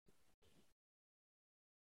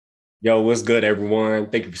Yo, what's good, everyone?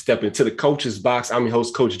 Thank you for stepping into the coach's box. I'm your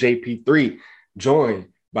host, Coach JP3, joined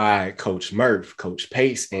by Coach Murph, Coach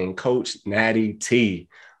Pace, and Coach Natty T,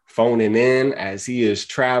 phoning in as he is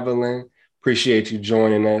traveling. Appreciate you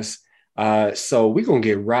joining us. So we're going to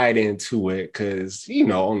get right into it because,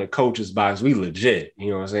 on the coach's box, we legit, you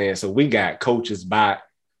know what I'm saying? So we got coach's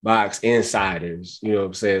box insiders, you know what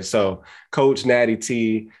I'm saying? So Coach Natty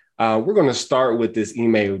T, we're going to start with this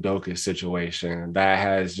Ime Udoka situation that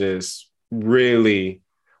has just really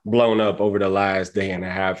blown up over the last day and a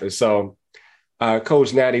half. And so,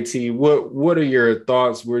 Coach Natty T, what are your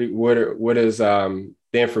thoughts? What is the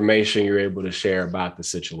information you're able to share about the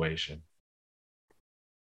situation?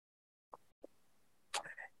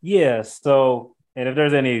 Yeah, so and if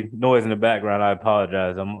there's any noise in the background, I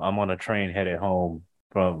apologize. I'm on a train headed home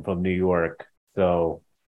from New York. So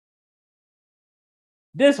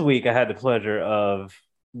this week I had the pleasure of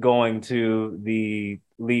going to the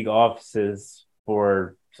league offices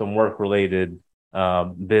for some work related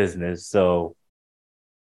business. So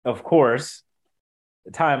of course,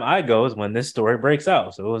 the time I go is when this story breaks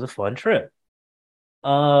out. So it was a fun trip.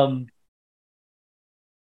 Um,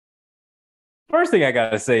 First thing I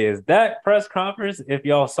gotta say is that press conference, if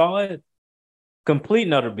y'all saw it, complete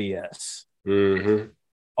and utter BS Mm-hmm.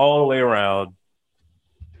 all the way around.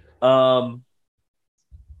 Um,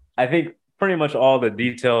 I think pretty much all the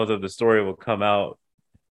details of the story will come out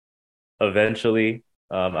eventually.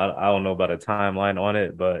 I don't know about a timeline on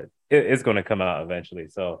it, but it's going to come out eventually.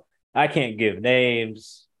 So I can't give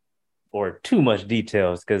names or too much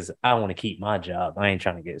details because I want to keep my job. I ain't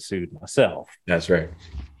trying to get sued myself. That's right.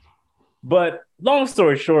 But long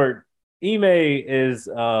story short, Ime is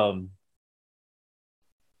Ime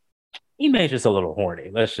is just a little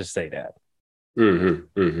horny. Let's just say that.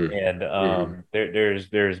 Mm-hmm. Mm-hmm. And Mm-hmm.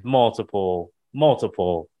 there's multiple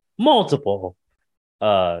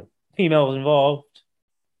uh females involved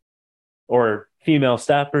or female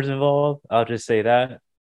staffers involved. I'll just say that.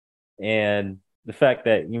 And the fact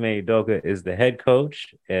that Ime Udoka is the head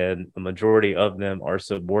coach and the majority of them are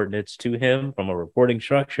subordinates to him from a reporting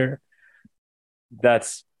structure,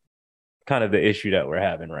 that's kind of the issue that we're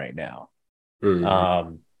having right now. Mm-hmm.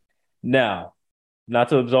 Um, Now, not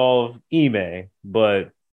to absolve Ime, but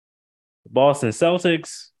Boston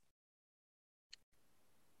Celtics,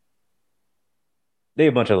 they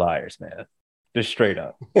a bunch of liars, man. Just straight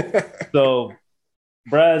up. So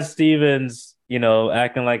Brad Stevens,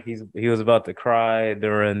 acting like he was about to cry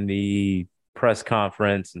during the press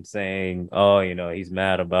conference and saying, "Oh, he's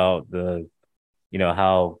mad about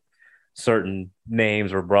how certain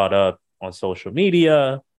names were brought up on social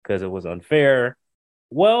media because it was unfair."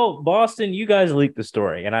 Well, Boston, you guys leaked the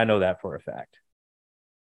story, and I know that for a fact.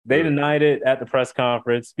 They Mm-hmm. denied it at the press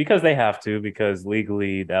conference because they have to, because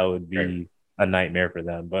legally that would Right. be a nightmare for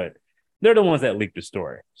them. But they're the ones that leaked the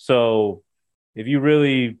story. So if you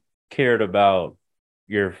really cared about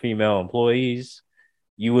your female employees,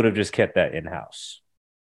 you would have just kept that in house,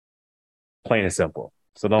 plain and simple.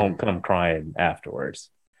 So don't Mm-hmm. come crying afterwards.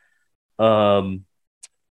 Um,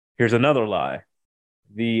 Here's another lie.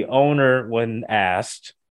 The owner, when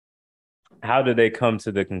asked, how did they come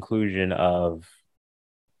to the conclusion of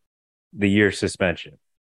the year suspension?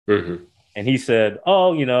 Mm-hmm. And he said,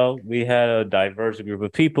 "Oh, we had a diverse group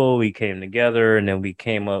of people. We came together and then we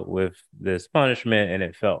came up with this punishment and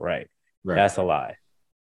it felt right." Right. That's a lie.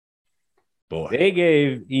 Boy. They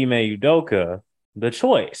gave Ime Udoka the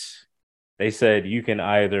choice. They said you can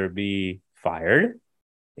either be fired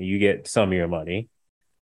and you get some of your money,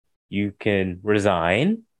 you can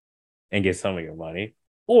resign and get some of your money,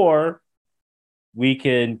 or we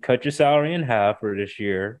can cut your salary in half for this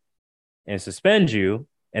year and suspend you,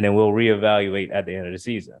 and then we'll reevaluate at the end of the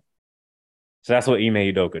season. So that's what Ime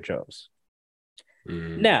Udoka chose.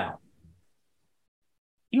 Mm-hmm. Now,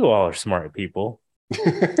 you all are smart people.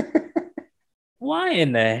 Why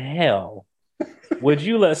in the hell would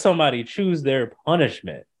you let somebody choose their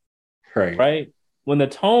punishment, Right. right? When the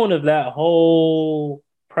tone of that whole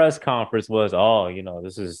press conference was, "Oh,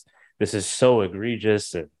 this is so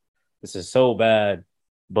egregious and this is so bad,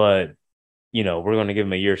 but we're going to give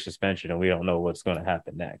him a year suspension and we don't know what's going to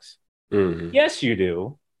happen next." Mm-hmm. Yes, you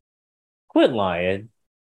do. Quit lying.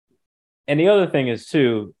 And the other thing is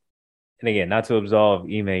too, and again, not to absolve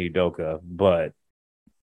Ime Udoka, but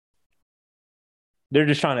they're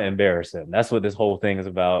just trying to embarrass him. That's what this whole thing is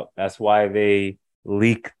about. That's why they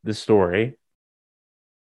leak the story.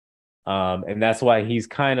 And that's why he's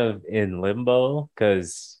kind of in limbo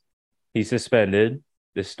because he's suspended.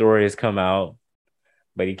 The story has come out,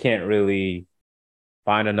 but he can't really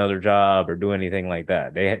find another job or do anything like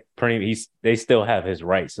that. They still have his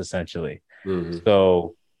rights essentially. Mm-hmm.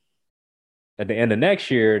 So at the end of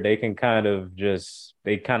next year, they can kind of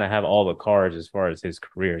have all the cards as far as his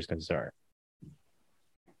career is concerned.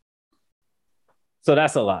 So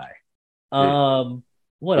that's a lie.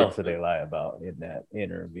 What else did they lie about in that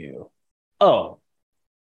interview? Oh,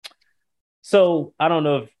 so I don't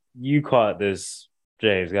know if you caught this,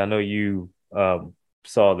 James. I know you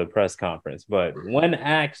saw the press conference, but when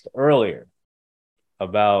asked earlier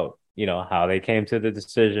about how they came to the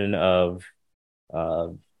decision of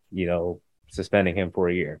suspending him for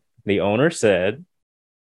a year, the owner said,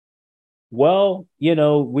 "Well,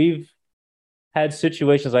 we've had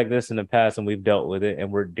situations like this in the past, and we've dealt with it,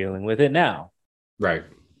 and we're dealing with it now." Right.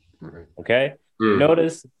 Okay.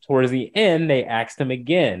 Notice towards the end, they asked him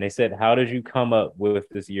again. They said, "How did you come up with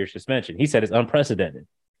this year suspension?" He said, "It's unprecedented."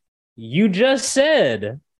 You just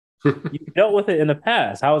said you dealt with it in the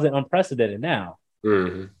past. How is it unprecedented now?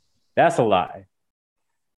 That's a lie.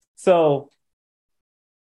 So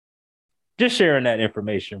just sharing that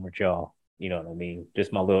information with y'all, you know what I mean?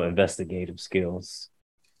 Just my little investigative skills,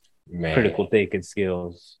 critical thinking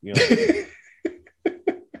skills. You know what I mean?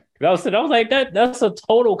 I was like, that's a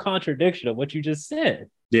total contradiction of what you just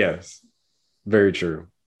said. Yes. Very true.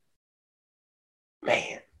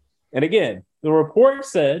 Man. And again, the report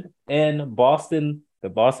said, and the Boston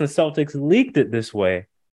Celtics leaked it this way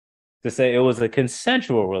to say it was a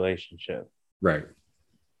consensual relationship. Right.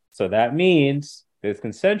 So that means it's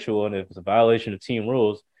consensual, and if it's a violation of team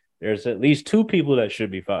rules, there's at least 2 people that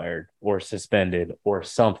should be fired or suspended or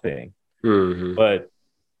something. But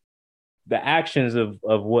the actions of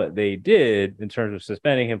what they did in terms of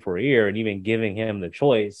suspending him for a year and even giving him the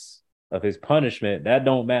choice of his punishment, that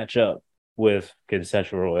don't match up with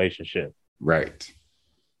consensual relationship. Right.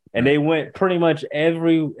 And they went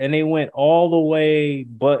they went all the way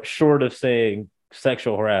but short of saying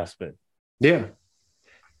sexual harassment. Yeah.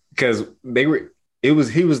 Because he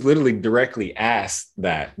was literally directly asked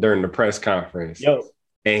that during the press conference.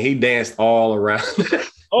 And he danced all around.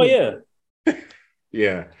 Oh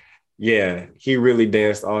yeah. Yeah, he really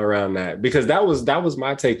danced all around that, because that was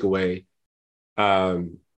my takeaway.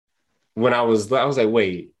 When I was like,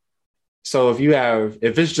 wait, so if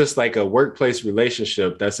it's just like a workplace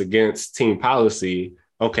relationship that's against team policy,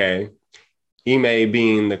 okay, Ime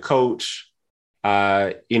being the coach,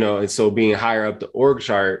 and so being higher up the org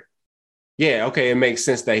chart, yeah, okay, it makes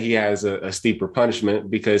sense that he has a steeper punishment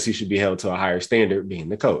because he should be held to a higher standard being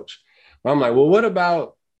the coach. But I'm like, well, what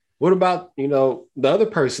about the other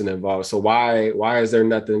person involved? So why is there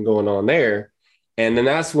nothing going on there? And then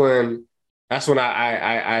that's when I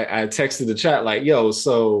texted the chat like, yo,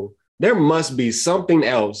 so there must be something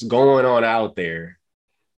else going on out there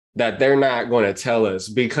that they're not going to tell us,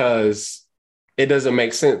 because it doesn't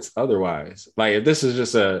make sense otherwise. Like, if this is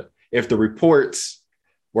just if the reports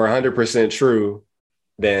were 100% true,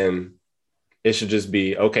 then it should just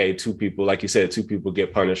be, okay, 2 people, like you said, 2 people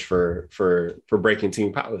get punished for breaking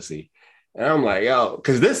team policy. And I'm like, yo,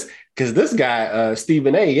 because this guy,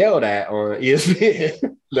 Stephen A, yelled at on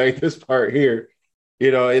ESPN, like this part here,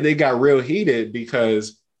 and they got real heated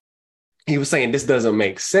because he was saying this doesn't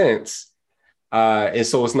make sense. And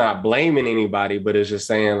so it's not blaming anybody, but it's just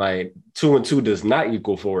saying like 2 and 2 does not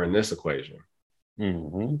equal 4 in this equation.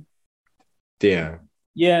 Yeah.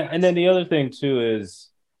 Yeah. And then the other thing too is,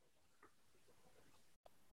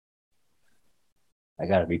 I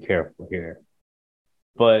got to be careful here,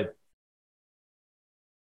 but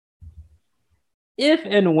if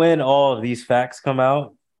and when all of these facts come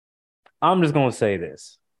out, I'm just going to say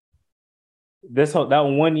this. That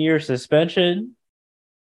 1 year suspension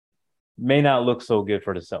may not look so good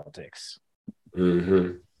for the Celtics.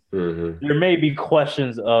 There may be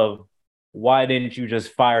questions of, why didn't you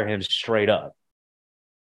just fire him straight up?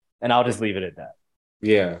 And I'll just leave it at that.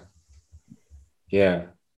 Yeah.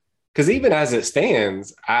 Because even as it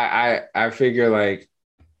stands, I figure like,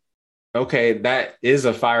 okay, that is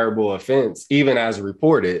a fireable offense, even as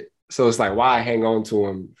reported. So it's like, why hang on to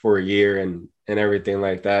him for a year and everything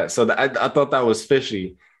like that? So I thought that was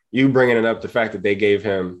fishy. You bringing it up, the fact that they gave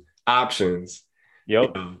him options.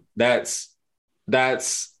 Yep. That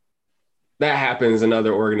happens in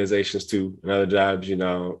other organizations too, in other jobs,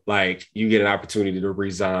 like you get an opportunity to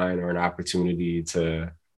resign or an opportunity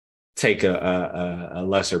to take a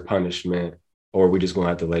lesser punishment, or we just gonna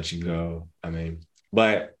have to let you go. I mean,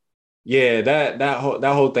 but yeah,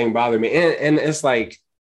 that whole thing bothered me. And it's like,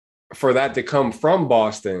 for that to come from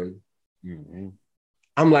Boston,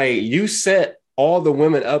 I'm like, you set all the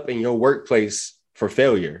women up in your workplace for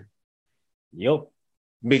failure. Yep.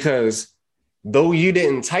 Because though you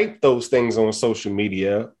didn't type those things on social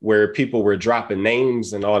media where people were dropping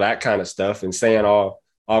names and all that kind of stuff and saying all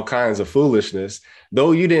all kinds of foolishness.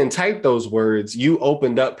 Though you didn't type those words, you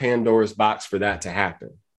opened up Pandora's box for that to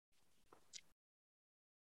happen.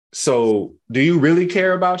 So do you really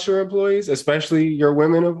care about your employees, especially your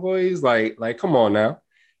women employees? Like, come on now.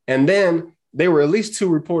 And then there were at least two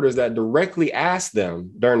reporters that directly asked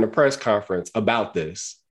them during the press conference about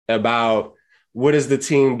this, about what is the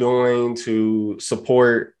team doing to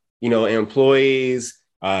support, employees,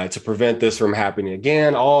 to prevent this from happening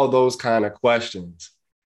again, all those kind of questions.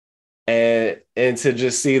 And to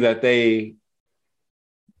just see that they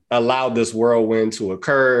allowed this whirlwind to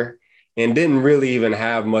occur and didn't really even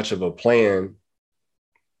have much of a plan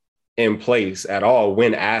in place at all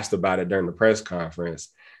when asked about it during the press conference.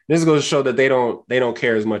 This goes to show that they don't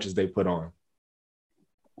care as much as they put on.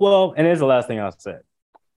 Well, and here's the last thing I'll say.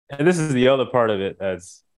 And this is the other part of it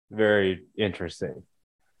that's very interesting.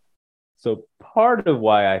 So part of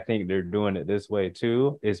why I think they're doing it this way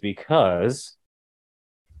too is because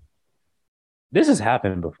this has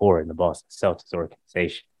happened before in the Boston Celtics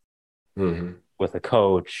organization with a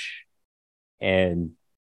coach and,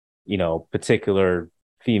 particular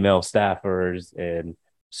female staffers and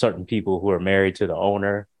certain people who are married to the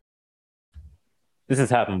owner. This has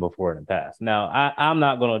happened before in the past. Now, I'm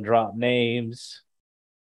not going to drop names,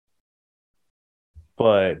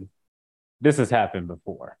 but this has happened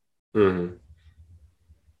before. Mm-hmm.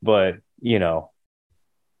 But,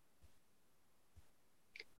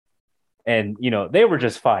 and, they were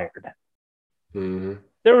just fired. Mm-hmm.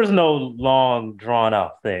 There was no long,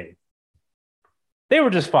 drawn-out thing. They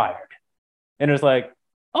were just fired. And it's like,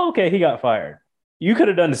 oh, okay, he got fired. You could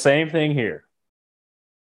have done the same thing here.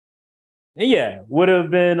 And yeah, would have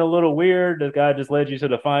been a little weird. The guy just led you to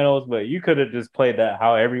the finals, but you could have just played that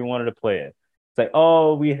however you wanted to play it. It's like,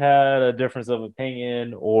 oh, we had a difference of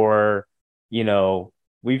opinion, or,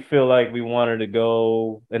 we feel like we wanted to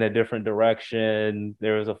go in a different direction.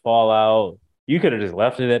 There was a fallout. You could have just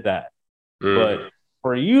left it at that. But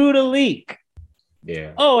for you to leak,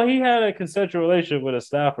 oh, he had a consensual relationship with a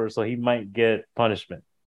staffer, so he might get punishment.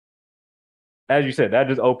 As you said, that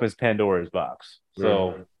just opens Pandora's box.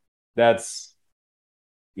 So that's,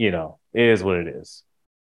 it is what it is.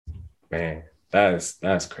 Man,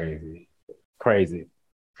 that's crazy. Crazy.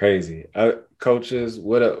 Coaches,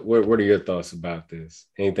 what are your thoughts about this?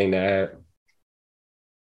 Anything to add?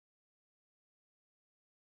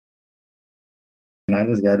 And I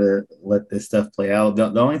just gotta let this stuff play out.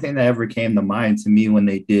 The only thing that ever came to mind to me when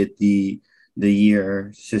they did the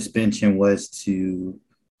year suspension was to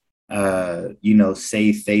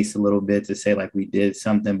save face a little bit, to say like we did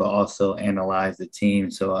something, but also analyze the team.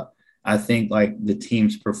 So I think like the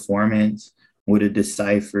team's performance would have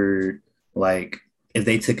deciphered, like, if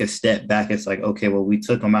they took a step back, it's like, okay, well, we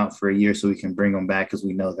took him out for a year so we can bring him back because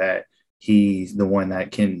we know that he's the one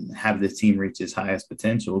that can have the team reach his highest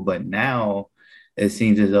potential. But now it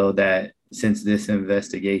seems as though that since this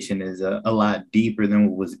investigation is a lot deeper than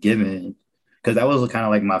what was given, because that was kind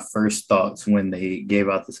of like my first thoughts when they gave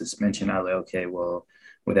out the suspension. I was like, okay, well,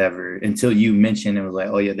 whatever. Until you mentioned it was like,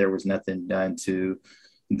 oh yeah, there was nothing done to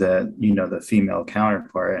the female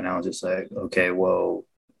counterpart. And I was just like, okay, well,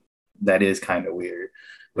 that is kind of weird.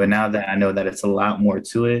 But now that I know that it's a lot more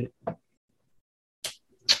to it, I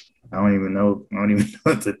don't even know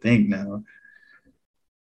what to think now.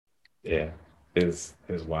 Yeah, it's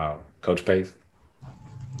wild. Coach Pace?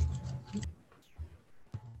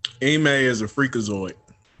 Ime is a freakazoid.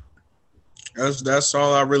 That's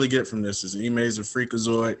all I really get from this is Ime is a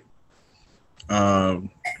freakazoid.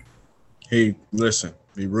 He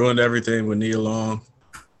ruined everything with Nia Long.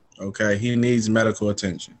 Okay, he needs medical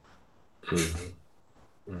attention.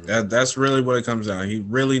 That's really what it comes down. He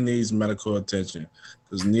really needs medical attention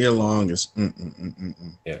because Nia Long is.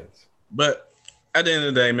 Yes. But at the end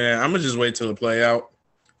of the day, man, I'm gonna just wait till it play out.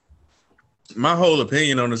 My whole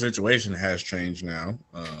opinion on the situation has changed now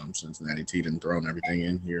since Natty T done thrown everything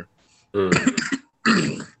in here.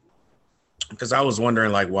 Because I was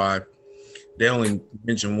wondering like why they only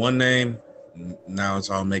mentioned one name. Now it's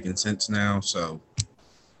all making sense now. So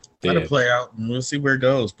let it play out and we'll see where it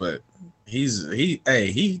goes. But he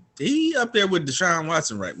up there with Deshaun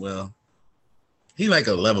Watson, right? Well, he like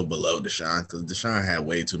a level below Deshaun because Deshaun had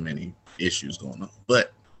way too many issues going on.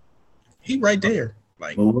 But he right there.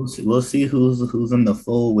 Like, well, we'll see who's in the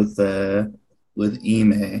fold with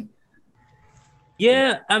Ime.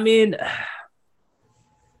 Yeah, I mean,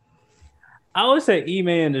 I would say Ime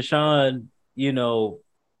and Deshaun,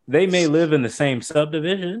 they may live in the same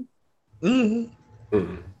subdivision.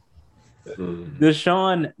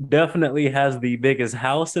 Deshaun definitely has the biggest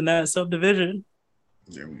house in that subdivision.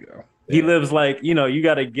 There we go. He lives like, you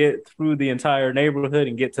got to get through the entire neighborhood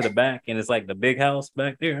and get to the back, and it's like the big house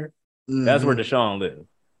back there. That's where Deshaun lives.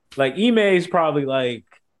 Like Ime's probably like,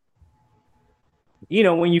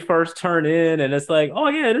 when you first turn in, and it's like, oh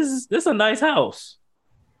yeah, this is a nice house.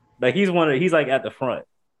 Like he's like at the front.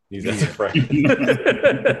 He's at the front.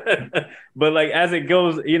 But like as it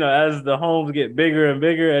goes, as the homes get bigger and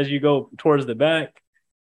bigger as you go towards the back,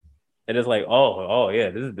 and it's like, oh yeah,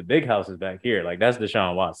 this is the big houses back here. Like that's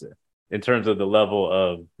Deshaun Watson in terms of the level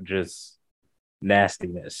of just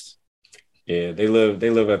nastiness. Yeah, they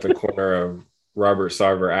live at the corner of Robert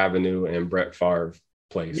Sarver Avenue and Brett Favre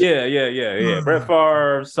Place. Yeah. Brett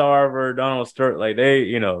Favre, Sarver, Donald Sturt, like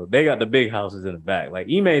they got the big houses in the back. Like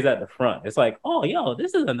Ime's at the front. It's like, oh, yo,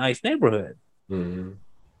 this is a nice neighborhood. Mm-hmm.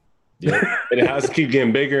 Yeah, and the houses keep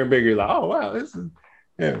getting bigger and bigger. Like, oh wow, this is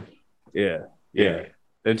yeah.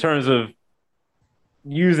 In terms of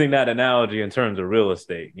using that analogy in terms of real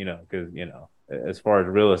estate, because as far as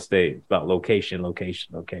real estate, it's about location.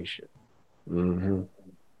 Mm-hmm.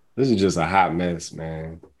 This is just a hot mess,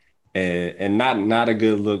 man. And not a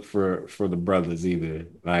good look for the brothers either.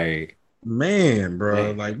 Like, man,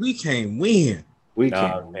 bro, like we can't win. We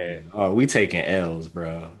can't, man. Oh, we taking L's,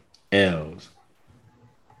 bro. L's.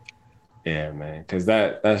 Yeah, man. Because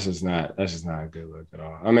that's just not a good look at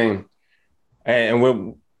all. I mean, and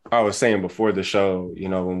what I was saying before the show,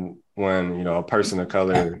 when a person of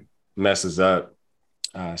color messes up,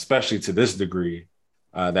 especially to this degree,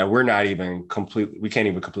 that we're not even we can't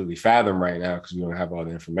even completely fathom right now because we don't have all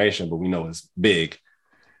the information, but we know it's big.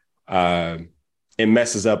 It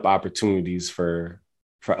messes up opportunities for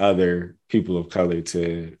other people of color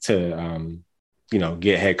to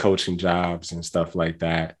get head coaching jobs and stuff like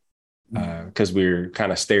that, because we're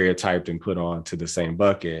kind of stereotyped and put on to the same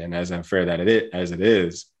bucket. And as unfair as it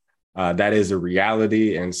is, that is a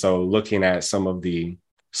reality. And so looking at some of the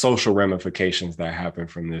social ramifications that happen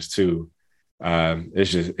from this too,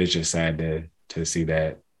 it's just sad to see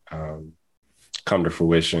that come to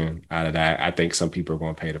fruition out of that. I think some people are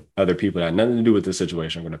going to pay other people that have nothing to do with the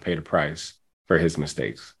situation are going to pay the price for his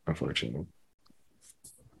mistakes, unfortunately.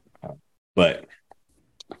 But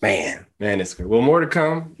man, it's good. Well, more to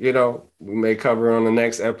come. We may cover on the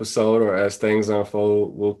next episode, or as things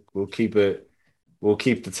unfold, we'll keep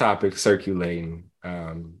the topic circulating.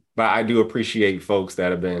 But I do appreciate folks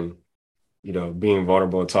that have been, being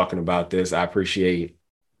vulnerable and talking about this. I appreciate,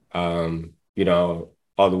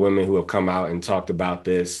 all the women who have come out and talked about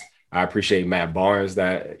this. I appreciate Matt Barnes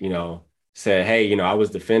that, said, hey, I was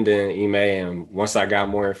defending Ime, and once I got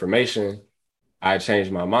more information, I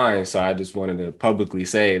changed my mind. So I just wanted to publicly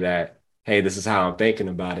say that, hey, this is how I'm thinking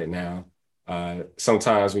about it now.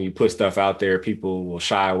 Sometimes when you put stuff out there, people will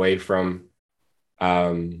shy away from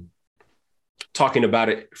talking about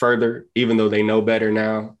it further, even though they know better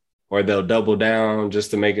now, or they'll double down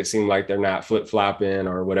just to make it seem like they're not flip-flopping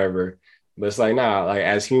or whatever. But it's like, nah, like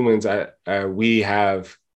as humans, we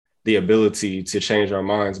have the ability to change our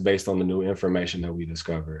minds based on the new information that we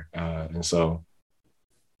discover. And so,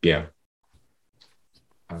 yeah,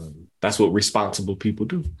 that's what responsible people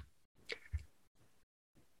do.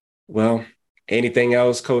 Well, anything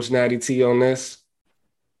else, Coach Natty T, on this?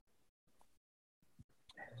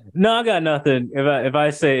 No, I got nothing. If I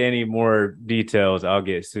say any more details, I'll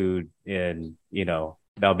get sued, and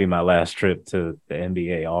that'll be my last trip to the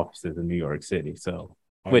NBA offices in New York City. So,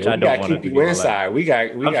 which I don't want to keep you inside.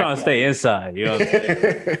 I'm trying to stay inside. You know what I'm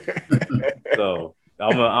saying? So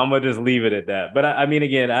I'm gonna just leave it at that. But I mean,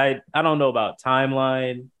 again, I don't know about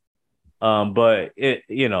timeline, but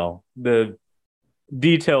the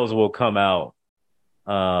details will come out.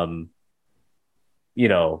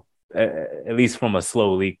 At least from a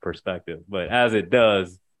slow leak perspective. But as it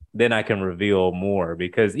does, then I can reveal more,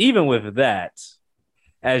 because even with that,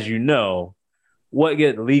 as what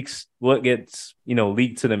gets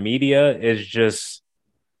leaked to the media is just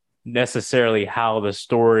necessarily how the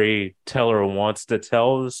storyteller wants to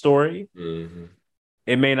tell the story. Mm-hmm.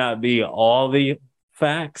 It may not be all the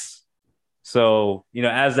facts. So,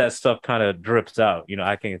 as that stuff kind of drips out,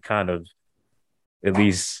 I can kind of at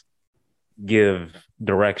least give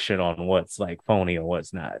direction on what's like phony and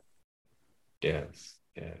what's not. Yes.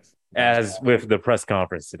 As with the press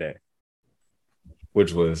conference today,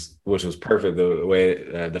 which was perfect. The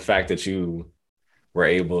way the fact that you were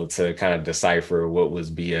able to kind of decipher what was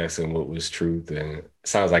BS and what was truth, and it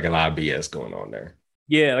sounds like a lot of BS going on there.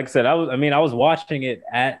 Yeah, like I said, I was watching it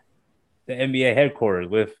at the NBA headquarters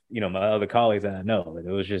with my other colleagues that I know.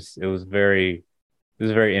 It was very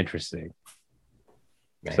interesting.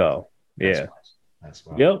 Man. So. Yeah. That's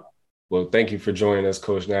fine. Yep. Well, thank you for joining us,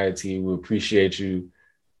 Coach Natty T. We appreciate you.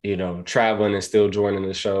 traveling and still joining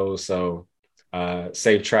the show. So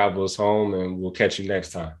safe travels home, and we'll catch you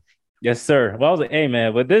next time. Yes, sir. Well, I was like, hey,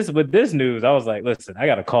 man, with this news, I was like, listen, I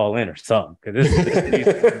got to call in or something because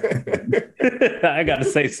I got to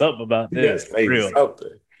say something about this. Yes, say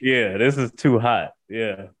something. Yeah, this is too hot.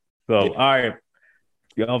 Yeah. So, all right.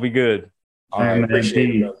 Y'all be good. All right,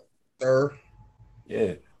 appreciate it, sir.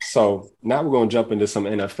 Yeah. So now we're going to jump into some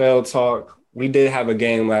NFL talk. We did have a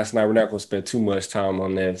game last night. We're not going to spend too much time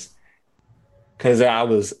on this because I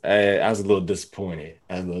was a little disappointed.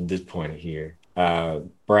 Here.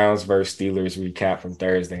 Browns versus Steelers recap from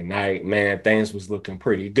Thursday night. Man, things was looking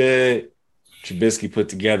pretty good. Trubisky put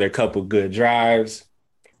together a couple good drives,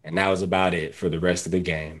 and that was about it for the rest of the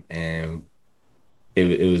game. And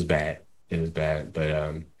it was bad. It was bad.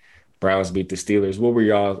 But Browns beat the Steelers. What were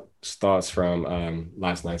y'all's thoughts from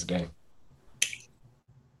last night's game?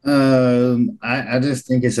 I just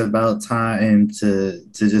think it's about time to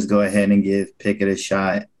just go ahead and give Pickett a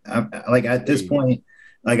shot. At this point,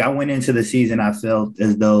 I went into the season, I felt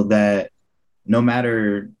as though that no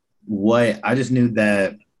matter what, I just knew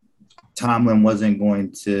that Tomlin wasn't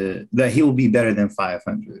going to that he will be better than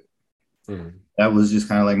 500. That was just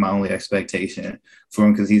kind of like my only expectation for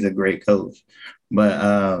him because he's a great coach.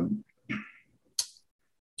 But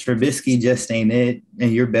Trubisky just ain't it,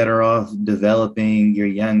 and you're better off developing your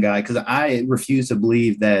young guy because I refuse to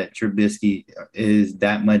believe that Trubisky is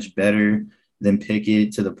that much better than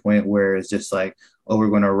Pickett to the point where it's just like, oh, we're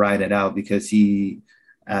going to ride it out because he,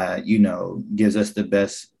 gives us the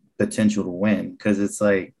best potential to win. Because it's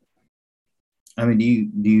like, I mean,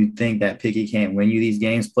 do you think that Pickett can't win you these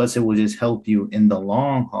games? Plus, it will just help you in the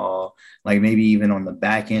long haul, like maybe even on the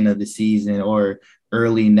back end of the season or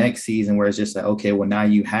early next season, where it's just like, okay, well, now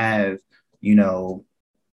you have,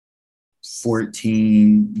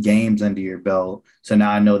 14 games under your belt. So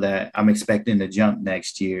now I know that I'm expecting to jump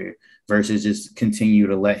next year versus just continue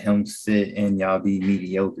to let him sit and y'all be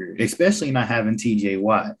mediocre, especially not having TJ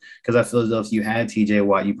Watt. Because I feel as though if you had TJ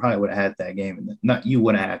Watt, you probably would have had that game. You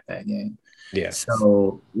wouldn't have had that game. Yeah.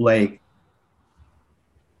 So, we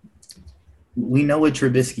know what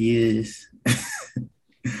Trubisky is.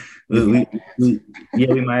 we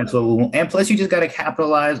might as well. And plus, you just got to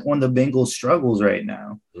capitalize on the Bengals' struggles right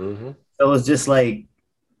now. Mm-hmm. So it's just like,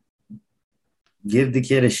 give the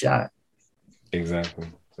kid a shot. Exactly.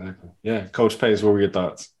 Yeah. Coach Pace, what were your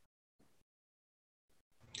thoughts?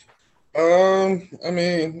 I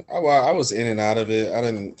mean, I was in and out of it. I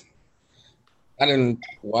didn't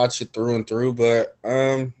watch it through and through, but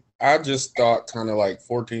I just thought kind of like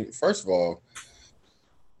 14. First of all,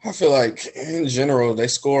 I feel like in general they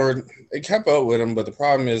kept up with him, but the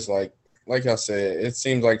problem is like I said, it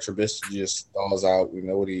seems like Trubisky just stalls out. We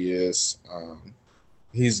know what he is.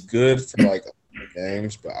 He's good for like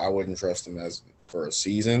games, but I wouldn't trust him for a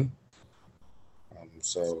season.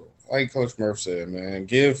 So like Coach Murph said, man,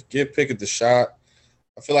 give Pickett the shot.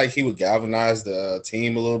 I feel like he would galvanize the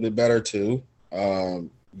team a little bit better too.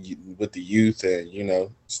 With the youth and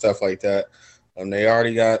stuff like that. They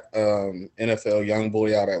already got NFL young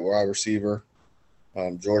boy out at wide receiver,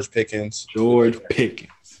 George Pickens.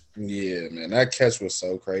 Yeah, man, that catch was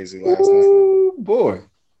so crazy last night. Oh boy.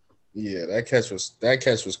 Yeah, that catch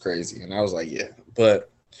was crazy, and I was like, yeah. But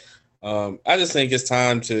I just think it's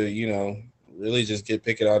time to really just get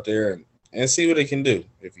Pickett out there and see what he can do.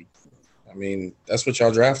 That's what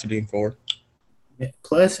y'all drafted him for.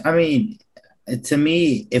 Plus, I mean, to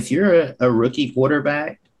me, if you're a rookie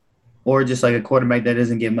quarterback or just like a quarterback that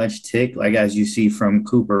doesn't get much tick, like as you see from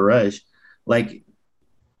Cooper Rush, like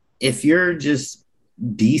if you're just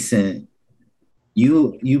decent,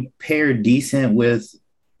 you pair decent with,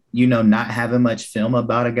 not having much film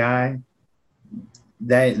about a guy,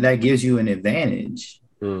 that gives you an advantage.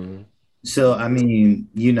 Mm-hmm. So, I mean,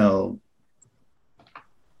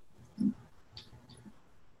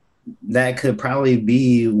 that could probably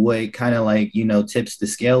be what kind of like, tips the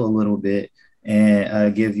scale a little bit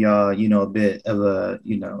and give y'all, a bit of a,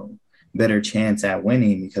 better chance at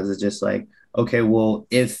winning because it's just like, okay, well,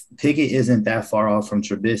 if Pickett isn't that far off from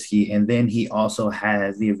Trubisky and then he also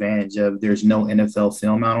has the advantage of there's no NFL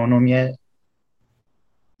film out on him yet,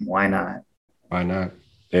 why not? Why not?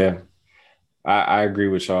 Yeah. I agree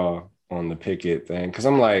with y'all on the Pickett thing because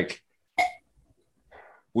I'm like,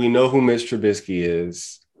 we know who Mitch Trubisky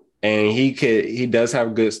is. And he does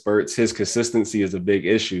have good spurts. His consistency is a big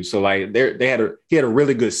issue. So like he had a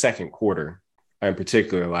really good second quarter in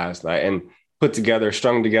particular last night and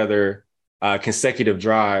strung together consecutive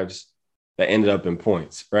drives that ended up in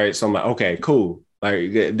points. Right. So I'm like, okay, cool.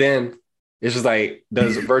 Like then it's just like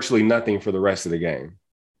does virtually nothing for the rest of the game.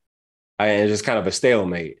 And it's just kind of a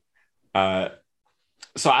stalemate.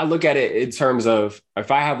 So I look at it in terms of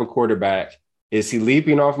if I have a quarterback, is he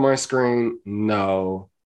leaping off my screen? No.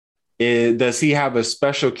 Does he have a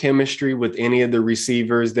special chemistry with any of the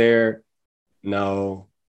receivers there? No.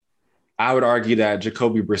 I would argue that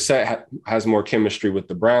Jacoby Brissett has more chemistry with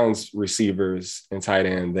the Browns receivers and tight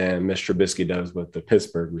end than Mitch Trubisky does with the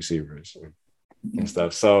Pittsburgh receivers and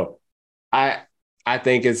stuff. So I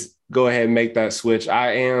think it's go ahead and make that switch.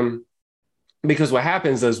 Because what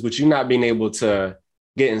happens is with you not being able to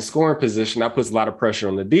get in scoring position, that puts a lot of pressure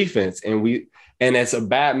on the defense. And it's a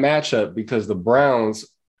bad matchup because the Browns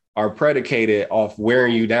are predicated off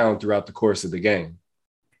wearing you down throughout the course of the game.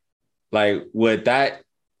 Like with that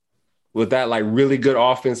like really good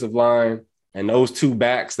offensive line and those two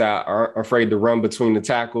backs that aren't afraid to run between the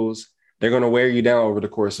tackles, they're going to wear you down over the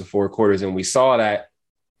course of 4 quarters. And we saw that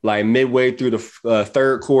like midway through the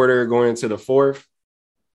third quarter going into the fourth,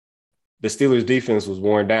 the Steelers defense was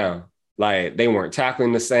worn down. Like they weren't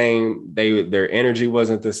tackling the same. Their energy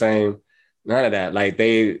wasn't the same. None of that. Like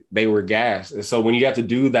they were gassed. And so when you have to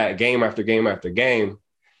do that game after game after game,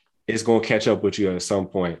 it's going to catch up with you at some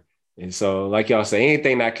point. And so, like y'all say,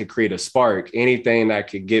 anything that could create a spark, anything that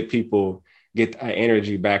could get people get that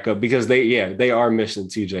energy back up, because they are missing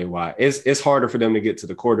TJ Watt. It's harder for them to get to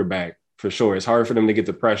the quarterback for sure. It's harder for them to get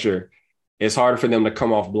the pressure. It's harder for them to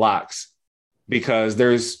come off blocks because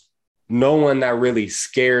there's no one that really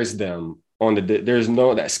scares them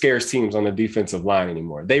that scares teams on the defensive line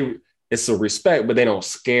anymore. It's a respect, but they don't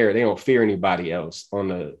fear anybody else on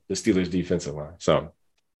the Steelers defensive line. So.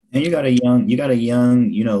 And you got a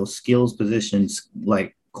young, skills positions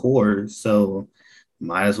like core. So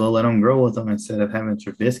might as well let him grow with them instead of having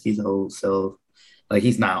Trubisky's old. So like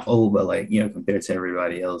he's not old, but like, compared to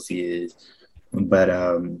everybody else, he is. But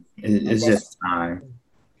it's just time.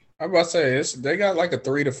 I'm about to say they got like a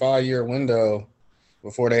 3 to 5 year window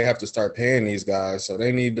before they have to start paying these guys. So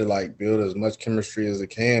they need to like build as much chemistry as they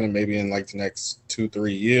can, and maybe in like the next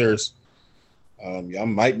 2-3 years, y'all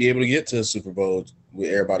might be able to get to the Super Bowl with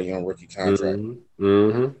everybody on rookie contract. Mm-hmm.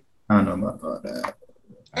 Mm-hmm. I don't know about that.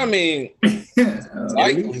 I mean,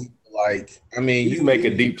 you make a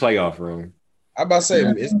deep playoff run. I'm about to say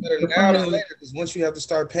it's better now than later because once you have to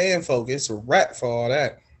start paying folk, it's a wrap for all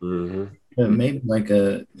that. Mm-hmm. Yeah, maybe like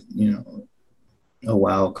a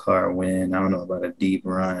wild card win. I don't know about a deep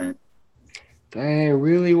run. Dang,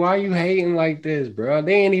 really? Why are you hating like this, bro?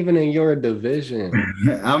 They ain't even in your division.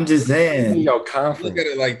 I'm just saying. In your conference. Look at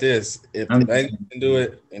it like this. If anybody can do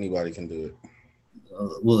it, anybody can do it.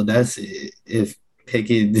 Well, that's it. If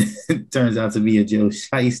Pickett turns out to be a Joe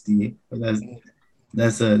Shiesty,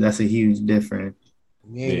 that's a huge difference.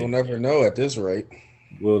 We ain't gonna never know at this rate.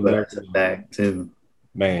 But that's a fact too.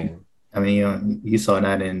 Man. I mean, you saw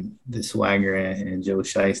that in the Swagger and Joe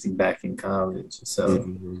Shiesty back in college. So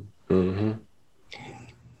mm-hmm. Mm-hmm.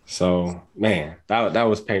 So, man, that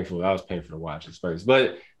was painful. That was painful to watch at first.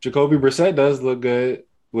 But Jacoby Brissett does look good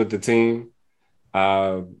with the team.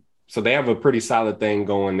 So they have a pretty solid thing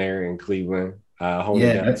going there in Cleveland.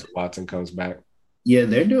 Holding down until Watson comes back. Yeah,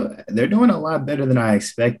 they're doing a lot better than I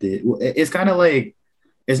expected. It's kind of like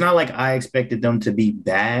it's not like I expected them to be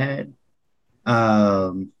bad,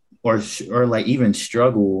 or like even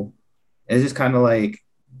struggle. It's just kind of like,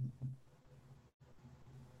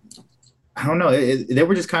 I don't know. They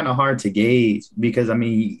were just kind of hard to gauge because, I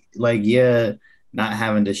mean, like, not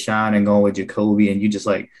having Deshaun and going with Jacoby, and you just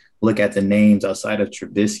like look at the names outside of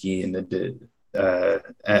Trubisky and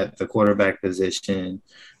at the quarterback position.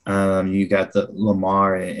 You got the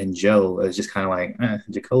Lamar and Joe. It's just kind of like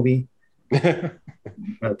Jacoby.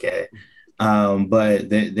 Okay. But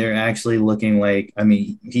they're actually looking like, I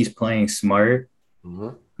mean, he's playing smart.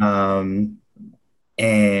 Mm-hmm.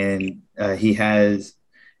 And he has,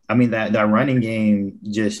 I mean, that running game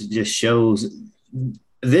just shows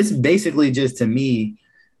this basically just to me,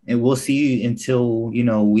 and we'll see until,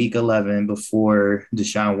 week 11 before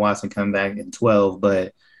Deshaun Watson come back in 12.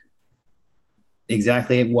 But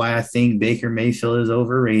exactly why I think Baker Mayfield is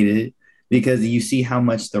overrated, because you see how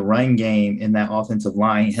much the run game in that offensive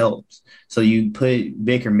line helps. So you put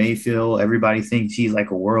Baker Mayfield, everybody thinks he's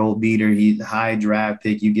like a world beater. He's a high draft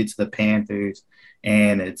pick. You get to the Panthers,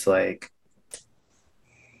 and it's like,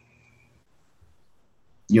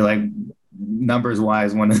 you're like,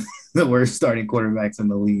 numbers-wise, one of the worst starting quarterbacks in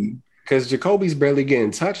the league. Because Jacoby's barely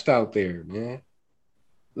getting touched out there, man.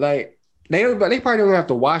 Like, they probably don't have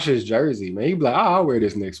to wash his jersey, man. He'd be like, I'll wear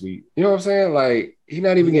this next week. You know what I'm saying? Like, he's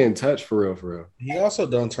not even getting touched for real. He also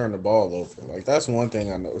don't turn the ball over. Like, that's one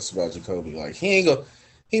thing I noticed about Jacoby. Like, he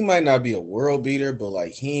he might not be a world beater, but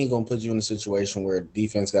like he ain't gonna put you in a situation where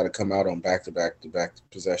defense got to come out on back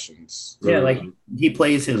possessions. Yeah, like he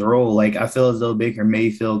plays his role. Like I feel as though Baker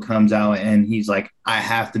Mayfield comes out and he's like, I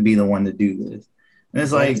have to be the one to do this. And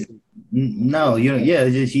it's like, no,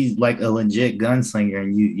 it's just he's like a legit gunslinger,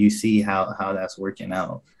 and you see how that's working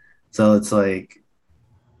out. So it's like,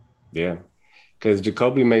 yeah, because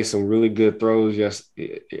Jacoby made some really good throws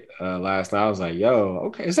last night. I was like, yo,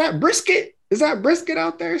 okay, is that Brisket? Is that Brisket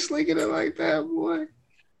out there slinging it like that, boy?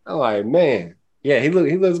 I'm like, man, yeah, he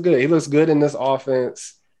looks good. He looks good in this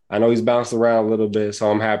offense. I know he's bounced around a little bit,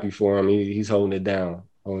 so I'm happy for him. He's holding it down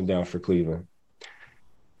for Cleveland.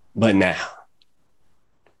 But now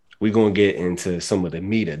we're going to get into some of the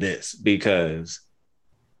meat of this, because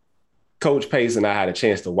Coach Pace and I had a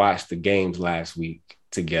chance to watch the games last week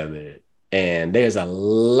together, and there's a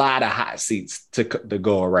lot of hot seats to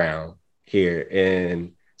go around here.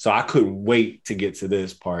 And so I couldn't wait to get to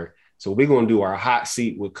this part. So we're going to do our hot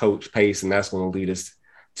seat with Coach Pace, and that's going to lead us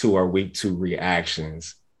to our week 2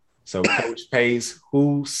 reactions. So Coach Pace,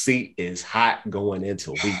 whose seat is hot going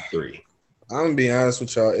into week 3? I'm going to be honest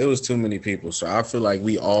with y'all. It was too many people. So I feel like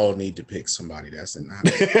we all need to pick somebody that's in the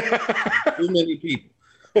hot. Too many people.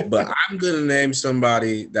 But I'm going to name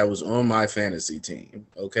somebody that was on my fantasy team,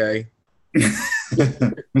 okay?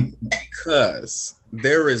 Because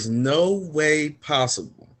there is no way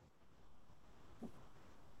possible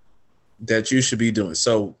that you should be doing.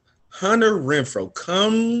 So Hunter Renfrow,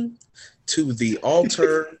 come to the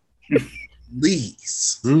altar,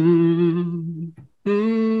 please.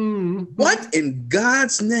 What in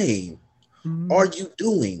God's name are you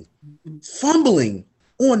doing? Fumbling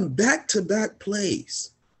on back-to-back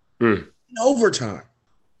plays in overtime.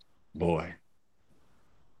 Boy.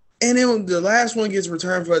 And then the last one gets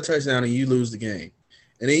returned for a touchdown and you lose the game.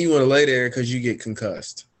 And then you want to lay there because you get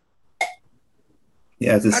concussed.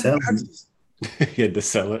 Yeah, to sell it. He had to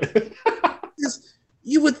sell it.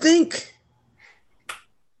 You would think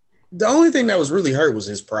the only thing that was really hurt was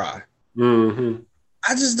his pride. Mm-hmm.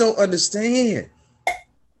 I just don't understand.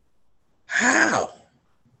 How?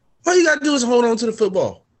 All you got to do is hold on to the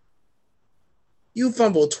football. You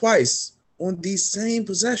fumbled twice on the same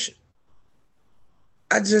possession.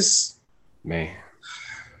 Man.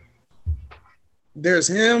 There's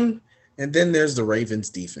him, and then there's the Ravens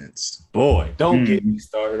defense. Boy, don't get me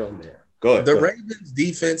started on there. Go ahead. Ravens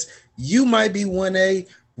defense, you might be 1A.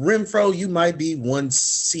 Renfro, you might be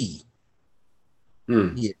 1C.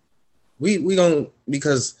 Yeah. We gonna,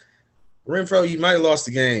 because Renfro, you might have lost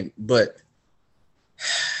the game, but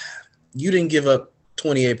you didn't give up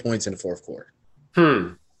 28 points in the fourth quarter.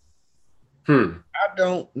 I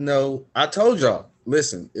don't know. I told y'all,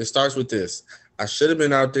 listen, it starts with this. I should have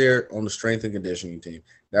been out there on the strength and conditioning team.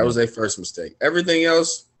 That was a first mistake. Everything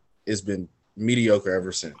else has been mediocre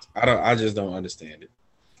ever since. I just don't understand it.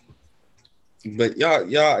 But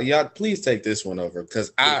y'all, please take this one over,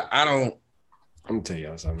 because I don't. I'm gonna tell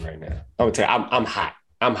y'all something right now. I'm gonna tell you, I'm hot.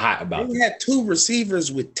 I'm hot about We this. had 2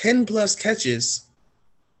 receivers with 10 plus catches,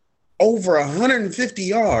 over 150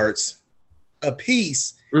 yards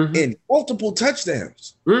apiece, and multiple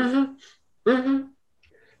touchdowns.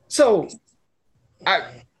 So,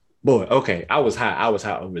 I was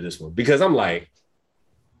hot over this one, because I'm like,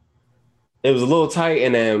 it was a little tight,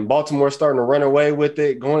 and then Baltimore starting to run away with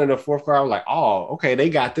it going into the fourth quarter. I was like, oh, okay, they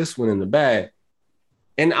got this one in the bag.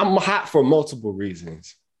 And I'm hot for multiple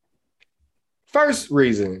reasons. First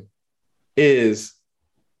reason is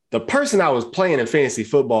the person I was playing in fantasy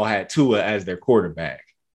football had Tua as their quarterback.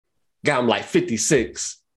 Got him like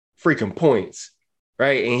 56 freaking points,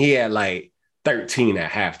 right? And he had like 13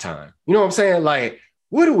 at halftime. You know what I'm saying? Like,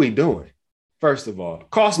 what are we doing? First of all,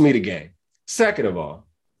 cost me the game. Second of all,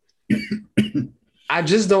 I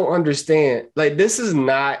just don't understand. Like, this is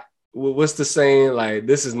not, what's the saying? Like,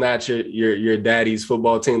 this is not your daddy's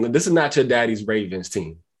football team. This is not your daddy's Ravens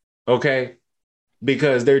team, okay?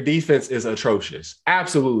 Because their defense is atrocious,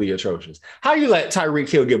 absolutely atrocious. How you let Tyreek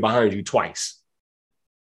Hill get behind you twice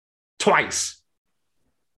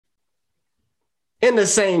in the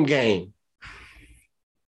same game,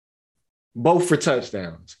 both for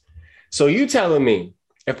touchdowns? So you telling me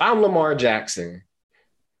if I'm Lamar Jackson,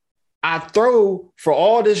 I throw for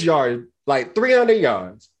all this yard, like 300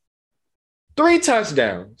 yards, 3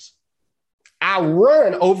 touchdowns, I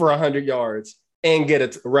run over 100 yards and get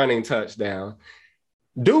a running touchdown.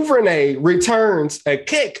 Duvernay returns a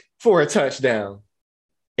kick for a touchdown,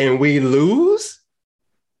 and we lose?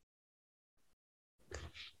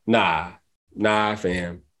 Nah,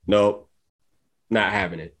 fam. Nope. Not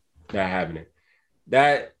having it.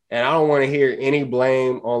 That, and I don't want to hear any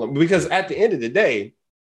blame on them, because at the end of the day,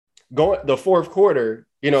 the fourth quarter,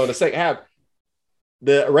 the second half,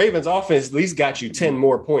 the Ravens offense at least got you 10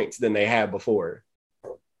 more points than they had before.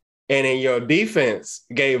 And then your defense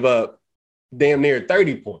gave up damn near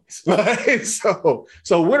 30 points.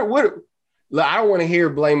 so what I don't want to hear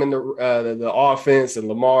blaming the offense and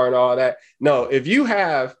Lamar and all that. No, if you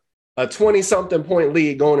have a 20-something point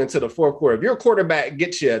lead going into the fourth quarter, if your quarterback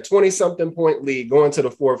gets you a 20-something point lead going into the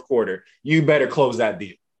fourth quarter, you better close that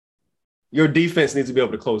deal. Your defense needs to be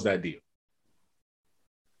able to close that deal.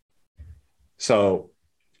 So,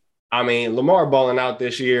 I mean, Lamar balling out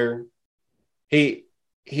this year, he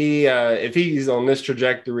if he's on this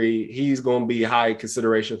trajectory, he's going to be high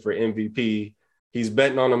consideration for MVP. He's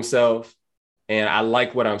betting on himself, and I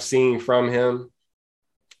like what I'm seeing from him.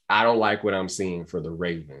 I don't like what I'm seeing for the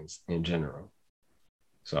Ravens in general.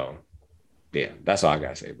 So, yeah, that's all I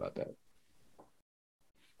got to say about that.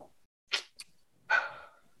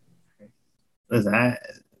 Listen, I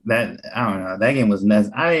don't know. That game was nuts.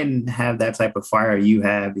 I didn't have that type of fire you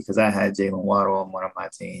had because I had Jalen Waddle on one of my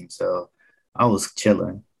teams, so I was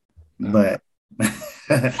chilling. But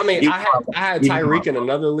I mean, I had Tyreek in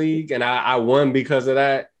another league, and I won because of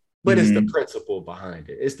that. But it's the principle behind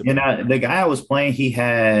it. It's the guy I was playing. He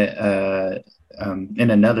had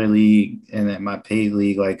in another league, and in my paid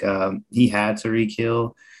league, like he had Tyreek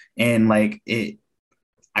Hill, and like it.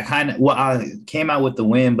 I came out with the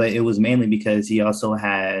win, but it was mainly because he also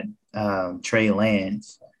had Trey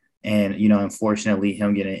Lance, and unfortunately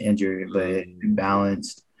him getting injured, but it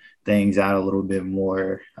balanced things out a little bit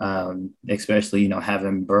more, especially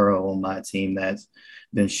having Burrow on my team that's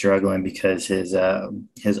been struggling because his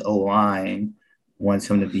O-line wants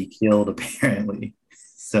him to be killed apparently.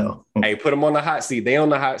 So hey, put him on the hot seat. They on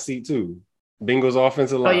the hot seat too. Bengals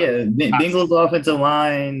offensive line. Oh yeah, Bengals offensive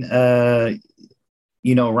line.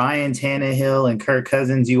 Ryan Tannehill and Kirk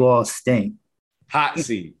Cousins, you all stink. Hot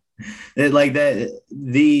seat. Like that.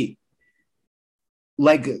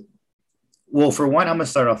 Well, for one, I'm gonna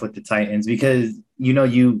start off with the Titans because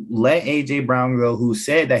you let AJ Brown go, who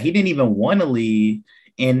said that he didn't even want to leave,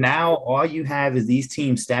 and now all you have is these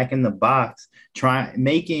teams stacking the box,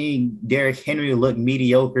 making Derrick Henry look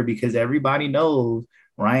mediocre because everybody knows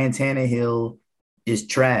Ryan Tannehill is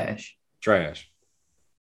trash.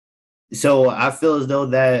 So I feel as though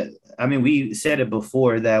we said it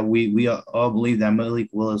before that we all believe that Malik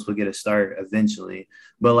Willis will get a start eventually.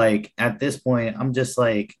 But like at this point, I'm just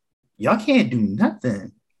like, y'all can't do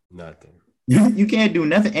nothing. You can't do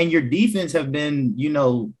nothing. And your defense have been,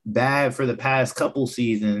 bad for the past couple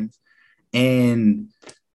seasons. And,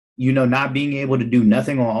 not being able to do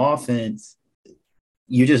nothing on offense,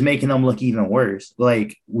 you're just making them look even worse.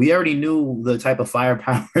 Like we already knew the type of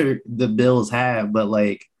firepower the Bills have, but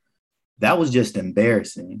like, that was just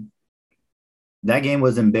embarrassing. That game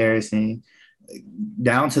was embarrassing.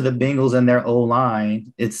 Down to the Bengals and their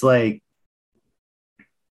O-line. It's like,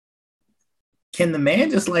 can the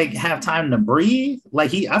man just like have time to breathe?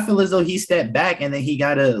 Like I feel as though he stepped back and then he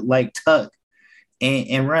got to like tuck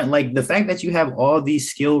and run. Like the fact that you have all these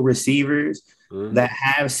skilled receivers that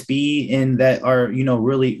have speed and that are,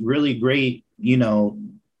 really, really great,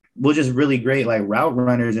 just really great like route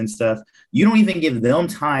runners and stuff. You don't even give them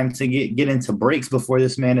time to get into breaks before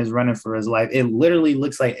this man is running for his life. It literally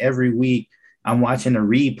looks like every week I'm watching a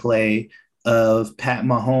replay of Pat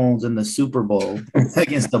Mahomes in the Super Bowl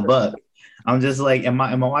against the Bucs. I'm just like, am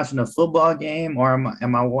I watching a football game or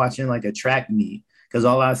am I watching like a track meet? Because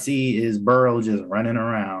all I see is Burrow just running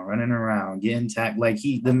around, getting tackled. Like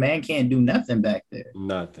the man can't do nothing back there.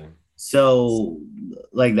 Nothing. So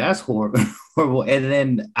like that's horrible. And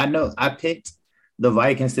then I know I picked the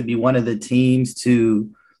Vikings to be one of the teams to,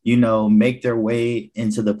 make their way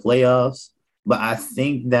into the playoffs. But I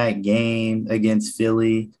think that game against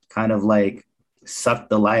Philly kind of like sucked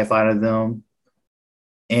the life out of them.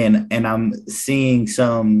 And I'm seeing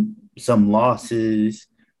some losses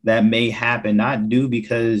that may happen, not due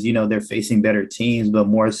because, they're facing better teams, but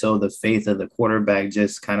more so the faith of the quarterback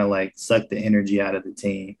just kind of like sucked the energy out of the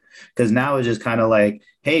team. Because now it's just kind of like,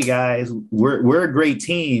 hey guys, we're a great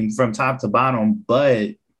team from top to bottom,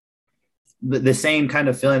 but the same kind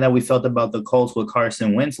of feeling that we felt about the Colts with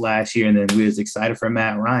Carson Wentz last year, and then we was excited for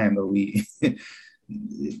Matt Ryan, but we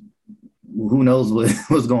who knows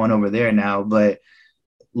what's going over there now. But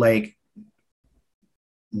like,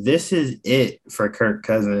 this is it for Kirk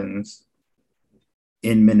Cousins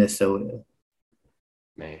in Minnesota.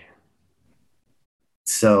 Man.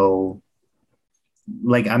 So,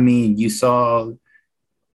 like, I mean, you saw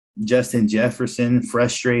Justin Jefferson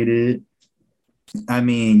frustrated. I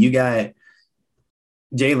mean, you got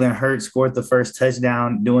Jalen Hurts scored the first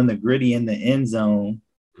touchdown doing the gritty in the end zone.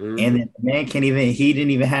 And then the man he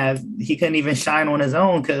couldn't even shine on his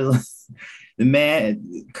own because the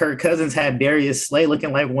man, Kirk Cousins, had Darius Slay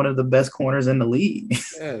looking like one of the best corners in the league.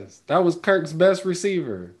 Yes, that was Kirk's best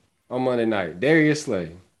receiver on Monday night, Darius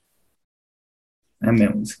Slay. That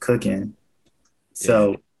man was cooking.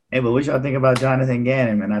 So, hey, but what y'all think about Jonathan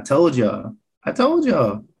Gannon, man? I told y'all.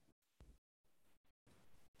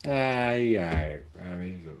 Yeah. I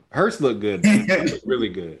mean, Hurst looked good. Hurst looked really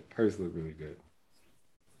good.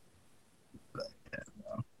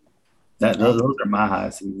 Those are my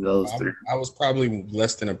highs. Those three. I was probably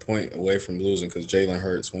less than a point away from losing because Jalen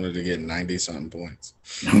Hurts wanted to get 90-something points.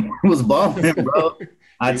 It was balling, bro.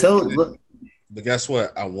 Look. But guess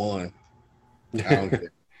what? I won. I don't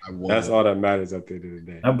care. I won. That's all that matters at the end of the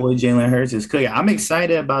day. My boy Jalen Hurts is cooking. I'm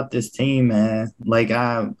excited about this team, man. Like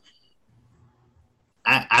I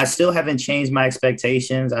still haven't changed my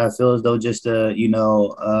expectations. I feel as though just a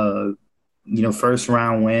first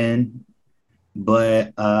round win,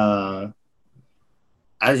 but I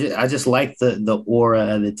just like the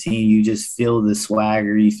aura of the team. You just feel the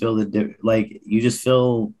swagger. You feel you just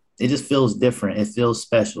feel it just feels different. It feels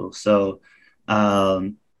special. So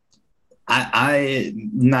I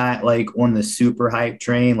not like on the super hype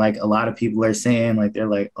train like a lot of people are saying. Like they're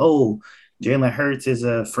like, oh, Jalen Hurts is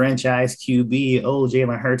a franchise QB. Oh,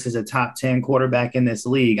 Jalen Hurts is a top 10 quarterback in this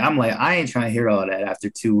league. I'm like, I ain't trying to hear all that after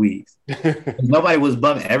 2 weeks. Nobody was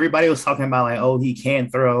bumming. Everybody was talking about like, oh, he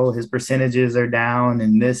can't throw. His percentages are down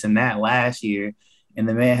and this and that last year. And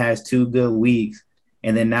the man has 2 good weeks.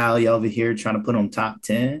 And then now y'all over here trying to put him top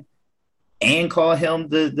 10 and call him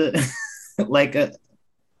the like the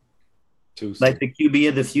QB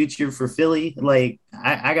of the future for Philly. Like,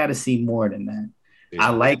 I got to see more than that. Yeah. I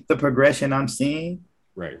like the progression I'm seeing.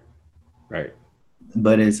 Right.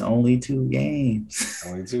 But it's only 2 games.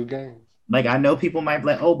 Like, I know people might be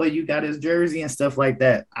like, oh, but you got his jersey and stuff like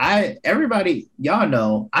that. Everybody, y'all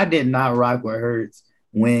know, I did not rock with Hurts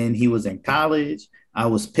when he was in college. I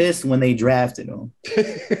was pissed when they drafted him.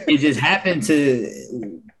 It just happened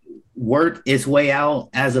to work its way out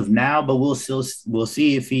as of now, but we'll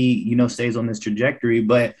see if he, stays on this trajectory.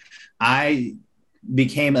 But I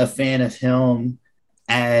became a fan of him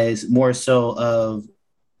as more so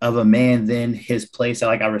of a man than his play style.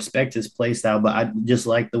 Like, I respect his play style, but I just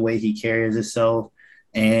like the way he carries himself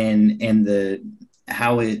and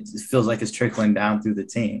how it feels like it's trickling down through the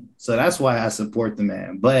team. So that's why I support the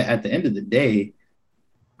man. But at the end of the day,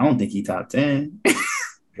 I don't think he top 10.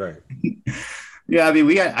 Right. Yeah, I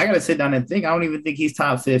mean, I got to sit down and think. I don't even think he's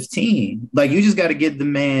top 15. Like, you just got to give the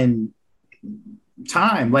man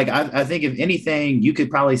time. Like, I think if anything, you could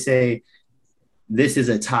probably say this is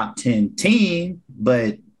a top 10 team,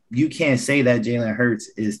 but you can't say that Jalen Hurts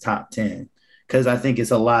is top 10 because I think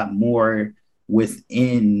it's a lot more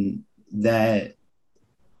within that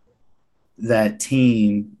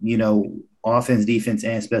team, offense, defense,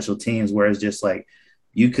 and special teams, where it's just like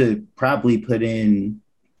you could probably put in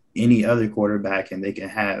any other quarterback and they can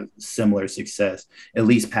have similar success, at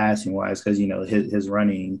least passing wise, because his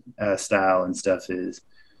running style and stuff is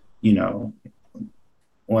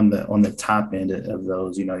on the top end of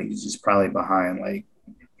those. He's just probably behind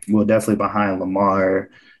definitely behind Lamar,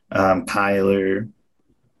 Kyler,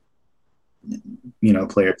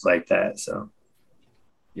 players like that. So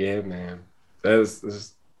yeah, man, it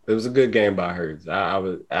was a good game by Hurts.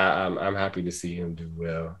 I'm happy to see him do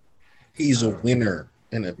well. He's a winner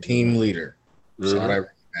and a team leader. So that really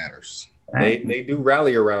matters. They do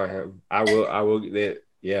rally around him. They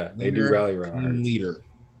do rally around him. Leader.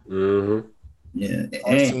 Mm-hmm. Yeah.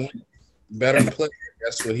 Better player.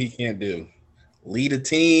 That's what he can't do. Lead a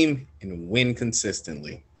team and win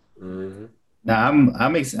consistently. Mm-hmm. Now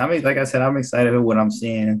I'm excited. Like I said, I'm excited with what I'm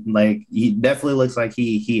seeing. Like, he definitely looks like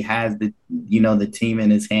he has the team in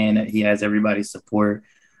his hand. He has everybody's support.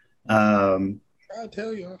 I'll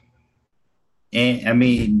tell you. And I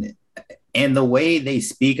mean, and the way they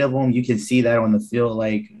speak of him, you can see that on the field.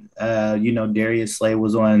 Like, Darius Slay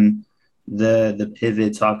was on the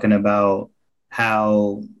pivot talking about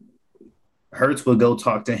how Hurts would go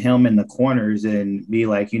talk to him in the corners and be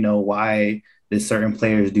like, why did certain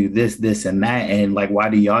players do this, and that? And like, why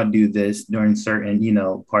do y'all do this during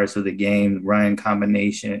certain, parts of the game, run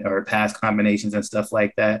combination or pass combinations and stuff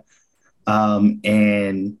like that.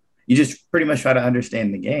 And you just pretty much try to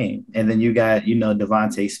understand the game. And then you got,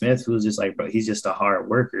 Devontae Smith, who's just like, bro, he's just a hard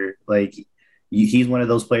worker. Like, he's one of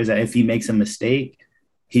those players that if he makes a mistake,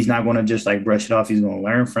 he's not going to just like brush it off. He's going to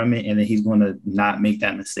learn from it, and then he's going to not make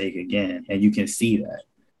that mistake again. And you can see that.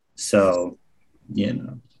 So,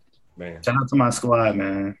 man, shout out to my squad,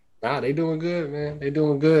 man. Nah, they doing good, man. They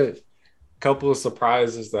doing good. Couple of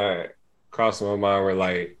surprises that crossing my mind were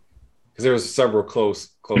like, because there was several close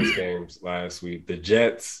games last week. The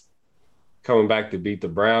Jets coming back to beat the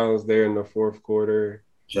Browns there in the fourth quarter.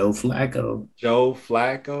 Joe Flacco.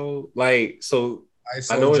 Like, so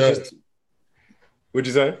ISO I know Joe. it's just. What'd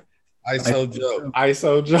you say? ISO Joe.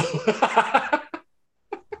 ISO Joe.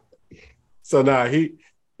 So now he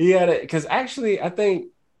had it because actually I think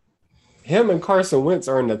him and Carson Wentz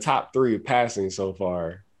are in the top 3 passing so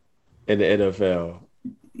far in the NFL.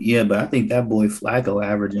 Yeah, but I think that boy Flacco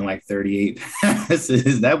averaging like 38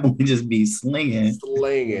 passes. That boy just be slinging.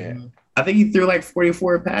 I think he threw like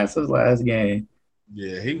 44 passes last game.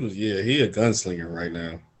 Yeah, he a gunslinger right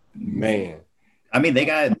now. Man. I mean, they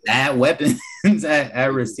got bad weapons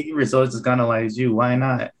at receiver, so it's just kind of like, why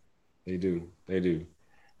not? They do.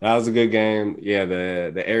 That was a good game. Yeah,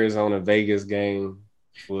 the Arizona Vegas game.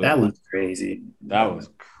 That was crazy. That was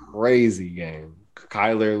crazy game.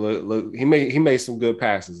 Kyler look he made some good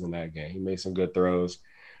passes in that game. He made some good throws.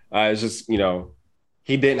 It's just,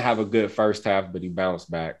 he didn't have a good first half, but he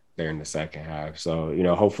bounced back there in the second half. So,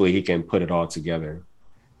 hopefully he can put it all together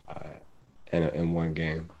in one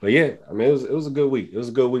game. But yeah, I mean, it was a good week. It was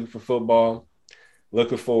a good week for football.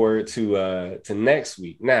 Looking forward to next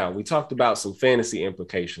week. Now, we talked about some fantasy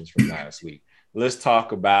implications from last week. Let's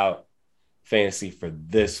talk about fantasy for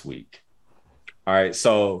this week. All right,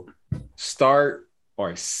 so start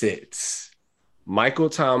or sits. Michael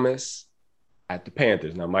Thomas at the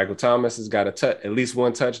Panthers. Now, Michael Thomas has got at least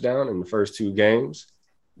one touchdown in the first 2 games.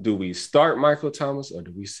 Do we start Michael Thomas or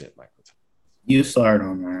do we sit Michael Thomas? You start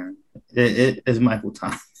him, man. It is Michael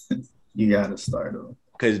Thomas. You got to start him.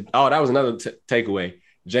 Because, that was another takeaway.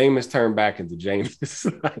 Jameis turned back into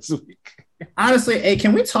Jameis last week. Honestly, hey,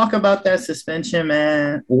 can we talk about that suspension,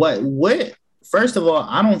 man? What? First of all,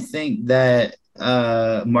 I don't think that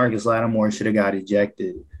Marcus Lattimore should have got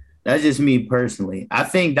ejected. That's just me personally. I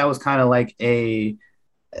think that was kind of like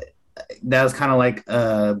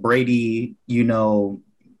Brady,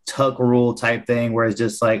 tuck rule type thing where it's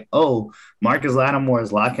just like, oh, Marcus Lattimore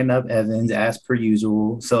is locking up Evans as per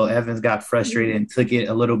usual. So Evans got frustrated and took it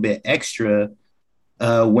a little bit extra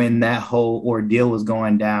when that whole ordeal was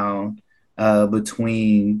going down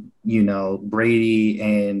between, Brady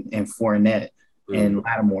and Fournette and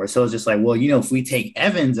Lattimore. So it's just like, well, if we take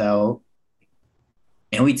Evans out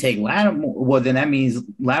and we take Lattimore, well, then that means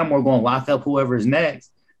Lattimore going to lock up whoever's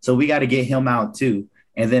next. So we got to get him out too.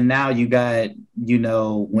 And then now you got,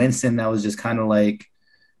 Winston that was just kind of like,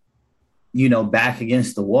 back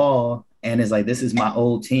against the wall. And it's like, this is my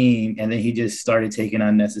old team. And then he just started taking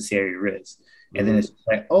unnecessary risks. And then it's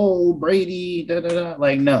like, oh, Brady,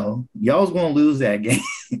 Like, no, y'all's going to lose that game.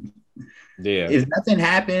 Yeah. If nothing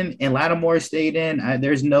happened and Lattimore stayed in,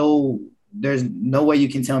 there's no way you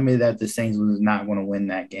can tell me that the Saints was not going to win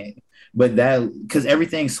that game. But because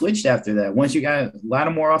everything switched after that. Once you got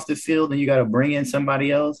Lattimore off the field and you got to bring in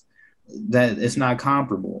somebody else, that it's not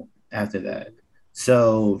comparable after that.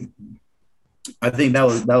 So I think that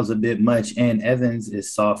was a bit much. And Evans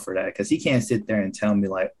is soft for that because he can't sit there and tell me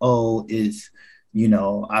like, oh,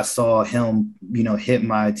 I saw him, hit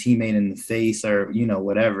my teammate in the face or,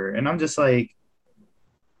 whatever. And I'm just like.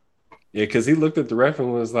 Yeah, because he looked at the ref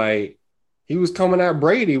and was like, he was coming at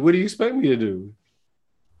Brady. What do you expect me to do?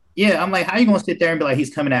 Yeah, I'm like, how you going to sit there and be like,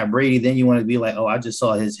 he's coming at Brady? Then you want to be like, oh, I just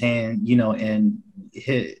saw his hand, and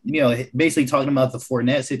hit, basically talking about the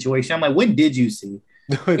Fournette situation. I'm like, what did you see?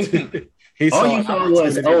 All you saw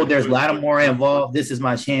was, oh, there's Lattimore involved. This is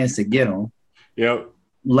my chance to get him. Yep.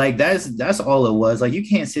 Like, that's all it was. Like, you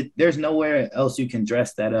can't sit – there's nowhere else you can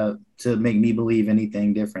dress that up to make me believe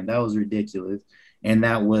anything different. That was ridiculous. And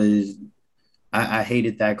that was – I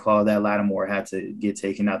hated that call that Lattimore had to get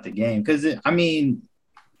taken out the game because,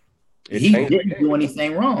 he didn't do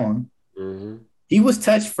anything wrong. Mm-hmm. He was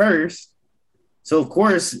touched first. So, of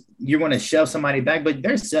course, you're going to shove somebody back. But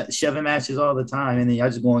there's shoving matches all the time. And then y'all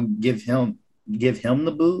just going to give him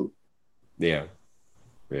the boot. Yeah.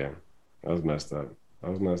 Yeah. That was messed up.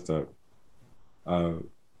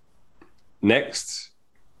 Next,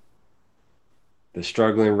 the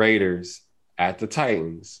struggling Raiders at the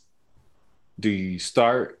Titans. Do you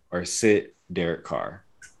start or sit Derek Carr?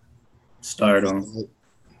 Start on.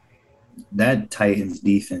 That Titans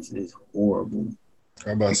defense is horrible.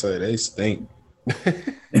 I'm about to say they stink.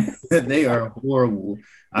 They are horrible.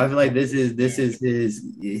 I feel like this is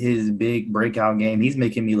his big breakout game. He's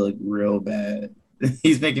making me look real bad.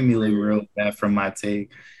 He's making me look real bad from my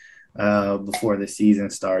take before the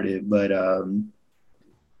season started. But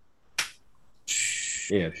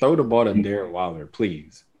yeah, throw the ball to Darren Waller,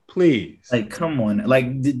 please. Like, come on. Like,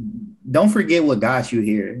 don't forget what got you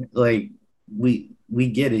here. Like, we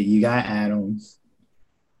get it. You got Adams.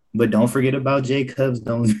 But don't forget about Jacobs.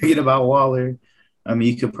 Don't forget about Waller. I mean,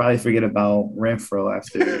 you could probably forget about Renfro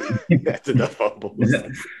after After the fumbles.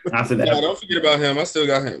 after No, that. don't forget about him. I still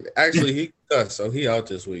got him. Actually, he does, so he out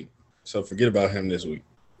this week. So forget about him this week.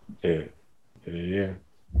 Yeah. Yeah.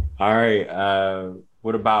 All right.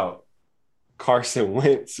 What about Carson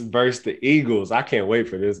Wentz versus the Eagles? I can't wait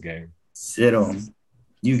for this game. Sit on.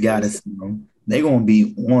 You gotta sit them. They're gonna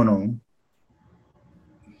be on them.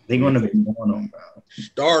 They're gonna be on them, bro.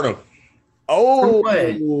 Start him. Oh,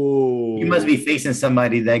 what? You must be facing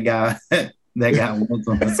somebody that got Wentz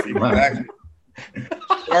on the same line.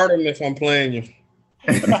 Exactly. Start him if I'm playing you.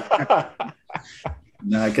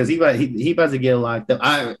 Nah, because he about to get locked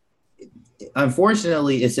up.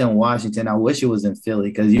 Unfortunately, it's in Washington. I wish it was in Philly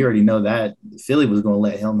because you already know that Philly was going to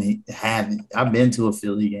let him have it. I've been to a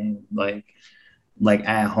Philly game, like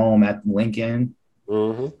at home at Lincoln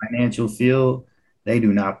Financial Field. They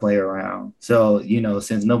do not play around. So,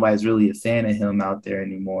 since nobody's really a fan of him out there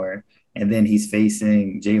anymore, and then he's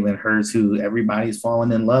facing Jalen Hurts, who everybody's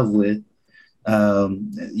falling in love with, they're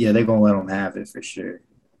going to let him have it for sure.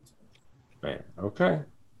 Man, okay.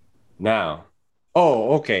 Now,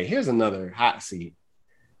 okay. Here's another hot seat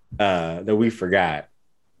that we forgot.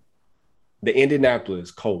 The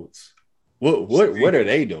Indianapolis Colts. What are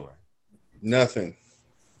they doing? Nothing.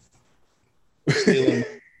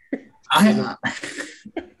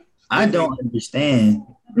 I don't understand.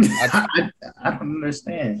 I don't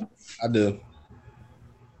understand. I do.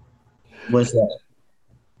 What's that?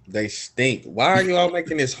 They stink. Why are you all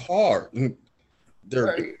making this hard?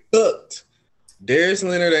 They're cooked. Darius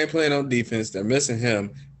Leonard ain't playing on defense. They're missing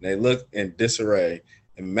him. They look in disarray.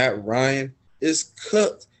 And Matt Ryan is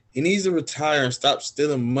cooked. He needs to retire and stop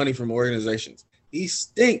stealing money from organizations. He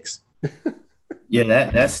stinks. Yeah,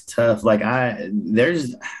 that's tough. Like I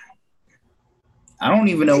don't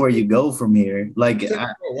even know where you go from here. Like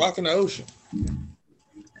rock in the ocean.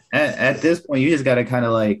 At this point, you just got to kind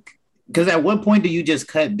of because at what point do you just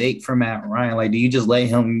cut bait for Matt Ryan? Like, do you just let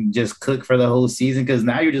him just cook for the whole season? Because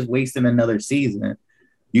now you're just wasting another season.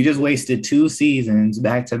 You just wasted 2 seasons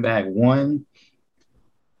back to back. One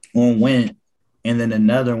on Wentz and then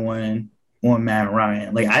another one on Matt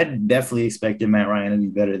Ryan. Like, I definitely expected Matt Ryan to be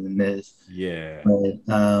better than this. Yeah. But,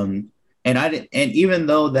 and even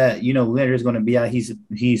though that Leonard's going to be out, he's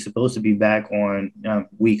supposed to be back on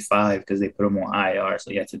week 5 because they put him on IR,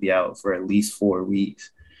 so he has to be out for at least 4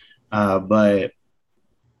 weeks. But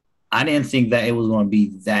I didn't think that it was going to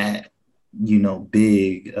be that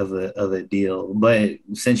big of a deal. But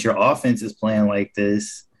since your offense is playing like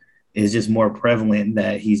this, it's just more prevalent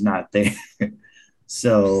that he's not there.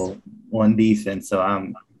 So on defense,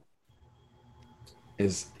 so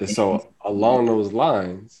along those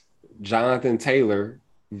lines, Jonathan Taylor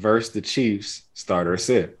versus the Chiefs, starter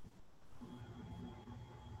sit.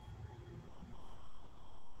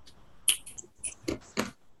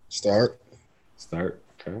 Start.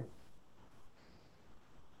 Okay.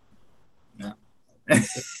 No.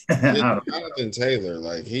 Jonathan Taylor,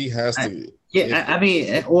 like he has to. I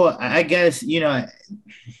mean, well, I guess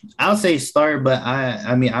I'll say start, but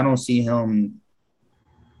I mean, I don't see him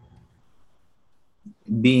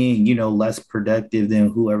being less productive than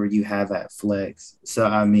whoever you have at flex. So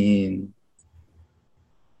I mean,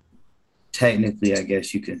 technically, I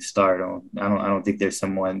guess you can start on. I don't think there's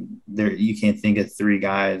someone there. You can't think of 3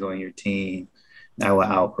 guys on your team that will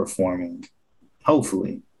outperform him.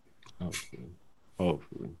 Hopefully.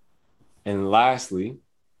 And lastly,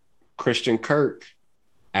 Christian Kirk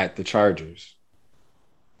at the Chargers.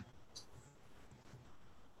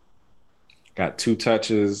 Got 2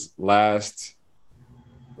 touches last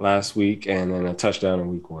week and then a touchdown in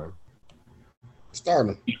week 1. Start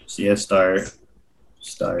him. Yeah, start.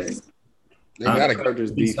 They got to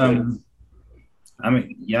Chargers defense.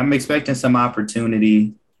 I'm expecting some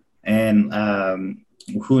opportunity, and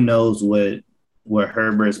who knows what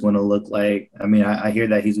Herbert's going to look like. I mean, I hear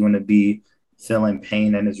that he's going to be feeling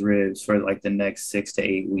pain in his ribs for like the next 6 to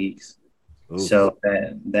 8 weeks. Ooh. So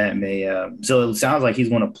that may so it sounds like he's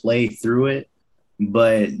going to play through it,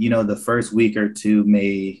 but the first week or 2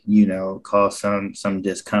 may cause some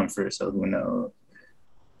discomfort. So who knows?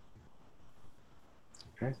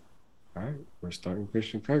 Okay, all right, we're starting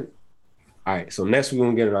Christian Kirk. All right, so next we're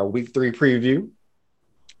gonna get in our week 3 preview.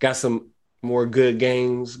 Got some more good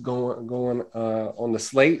games going on the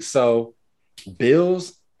slate. So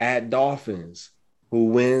Bills at Dolphins. Who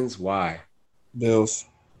wins? Why? Bills.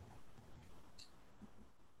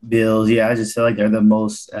 Yeah, I just feel like they're the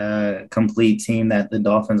most complete team that the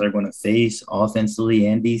Dolphins are going to face offensively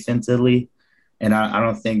and defensively. And I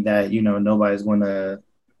don't think that, nobody's going to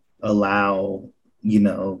allow,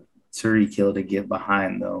 Tyreek Hill to get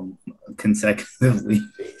behind them consecutively.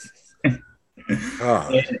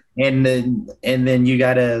 Oh, and then you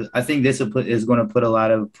gotta. I think this is going to put a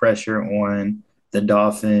lot of pressure on the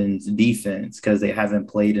Dolphins defense because they haven't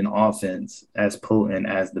played an offense as potent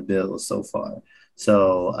as the Bills so far.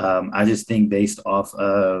 So I just think based off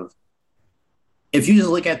of if you just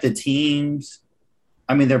look at the teams,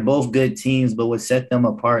 I mean they're both good teams, but what set them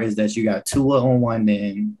apart is that you got Tua on one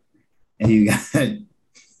end and you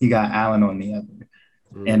got Allen on the other.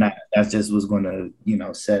 And that just was going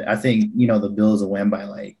to, set. I think, the Bills will win by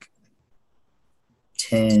like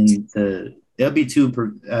 10 to, there'll be two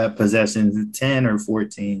possessions, 10 or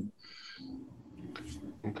 14.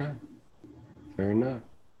 Okay. Fair enough.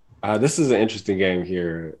 This is an interesting game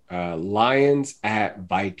here. Lions at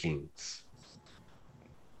Vikings.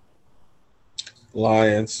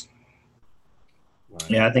 Lions.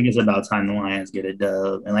 Yeah, I think it's about time the Lions get a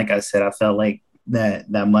dub. And like I said, I felt like that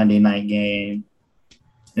Monday night game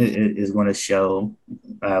is going to show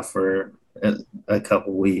for a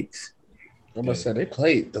couple weeks. I'm gonna say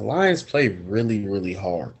the Lions played really, really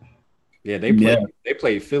hard. Yeah, they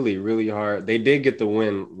played Philly really hard. They did get the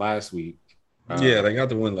win last week. Yeah, they got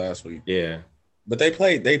the win last week. Yeah. But they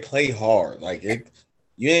play hard. Like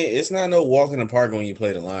it's not no walk in the park when you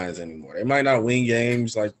play the Lions anymore. They might not win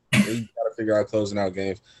games, like they gotta figure out closing out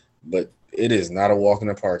games, but it is not a walk in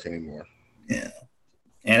the park anymore. Yeah.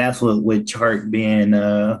 And that's what with Chark being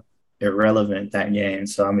irrelevant that game.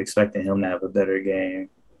 So I'm expecting him to have a better game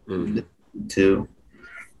too.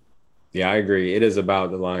 Yeah, I agree. It is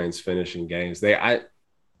about the Lions finishing games.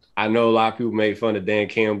 I know a lot of people make fun of Dan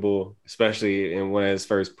Campbell, especially in one of his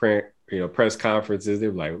first press conferences.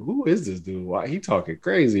 They're like, "Who is this dude? Why he talking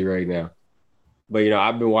crazy right now?" But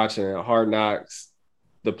I've been watching Hard Knocks.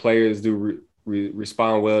 The players do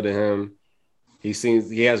respond well to him. He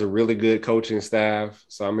has a really good coaching staff.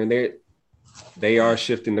 So I mean, they are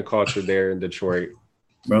shifting the culture there in Detroit.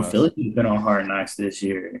 Bro, Philly's been on Hard Knocks this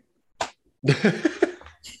year.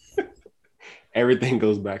 Everything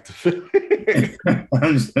goes back to Philly.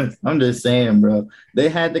 I'm just saying, bro. They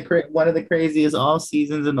had one of the craziest off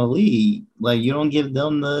seasons in the league. Like you don't give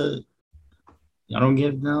them the I don't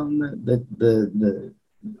give don't know.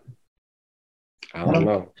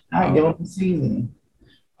 I give them the season.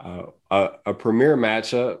 A premier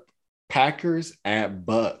matchup: Packers at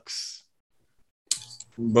Bucks.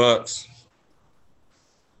 Bucks.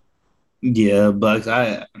 Yeah, Bucks.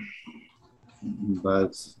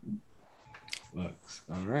 Bucks. All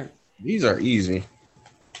right. These are easy.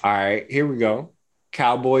 All right, here we go.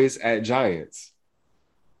 Cowboys at Giants.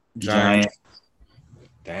 Giants.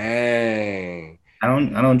 Dang. I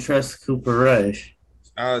don't trust Cooper Rush.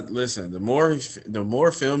 Listen, the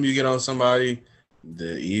more film you get on somebody,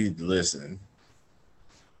 listen.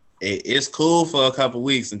 It's cool for a couple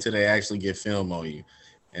weeks until they actually get film on you,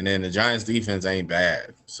 and then the Giants' defense ain't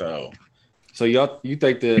bad. So you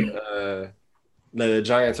think the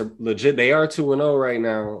Giants are legit? They are 2-0 right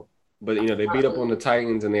now, but they beat up on the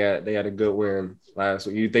Titans and they had a good win last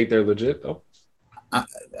week. You think they're legit though?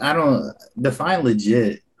 I don't define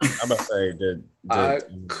legit. I'm about to say that.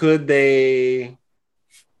 Could they?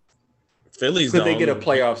 Philly's could they get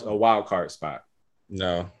a wild card spot?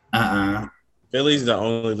 No. Philly's the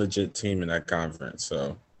only legit team in that conference.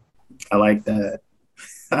 So I like that.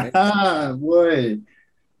 Boy.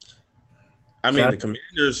 I mean, the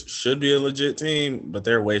Commanders should be a legit team, but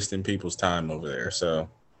they're wasting people's time over there. So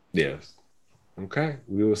yes. Okay,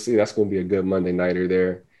 we will see. That's going to be a good Monday nighter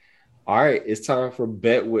there. All right, it's time for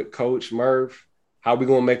Bet with Coach Murph. How we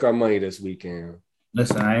going to make our money this weekend?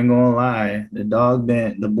 Listen, I ain't gonna lie.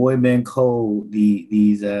 The boy been cold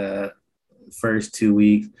these first 2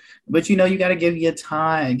 weeks. But you got to give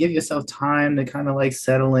yourself time to kind of like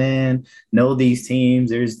settle in, know these teams.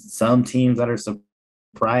 There's some teams that are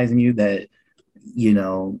surprising you that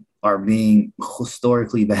are being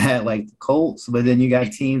historically bad, like the Colts, but then you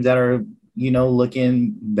got teams that are,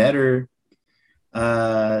 looking better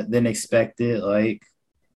than expected, like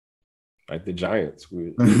the Giants.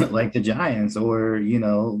 like the Giants or,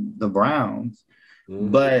 the Browns. Mm-hmm.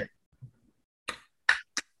 But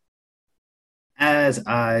as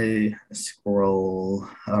I scroll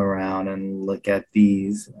around and look at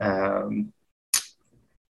these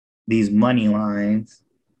money lines,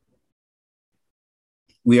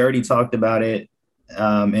 we already talked about it,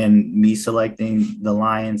 and me selecting the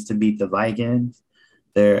Lions to beat the Vikings.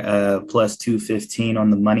 They're plus 215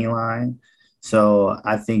 on the money line. So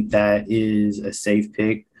I think that is a safe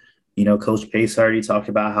pick. Coach Pace already talked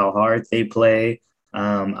about how hard they play.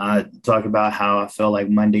 I talked about how I felt like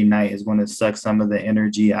Monday night is going to suck some of the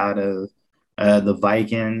energy out of the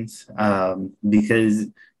Vikings, because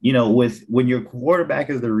when your quarterback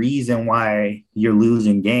is the reason why you're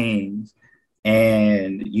losing games,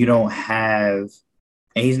 and you don't have,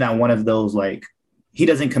 and he's not one of those like he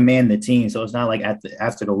doesn't command the team, so it's not like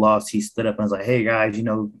after the loss he stood up and was like, "Hey guys,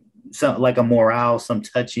 some like a morale, some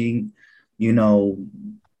touching, you know,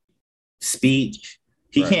 speech."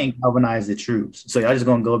 He can't galvanize the troops. So y'all just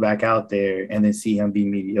gonna go back out there and then see him be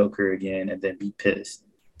mediocre again and then be pissed.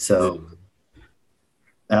 So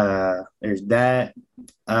there's that.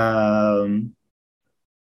 You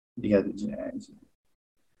got the Jags.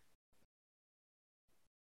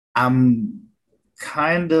 I'm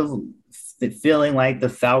kind of feeling like the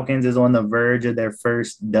Falcons is on the verge of their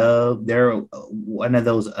first dub. They're one of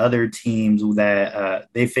those other teams that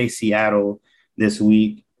they face Seattle this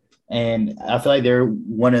week. And I feel like they're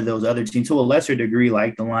one of those other teams to a lesser degree,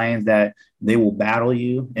 like the Lions, that they will battle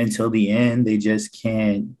you until the end. They just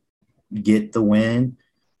can't get the win.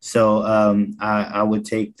 So I would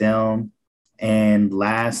take them. And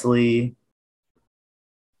lastly,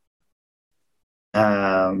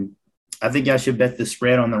 I think y'all should bet the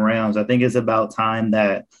spread on the Rams. I think it's about time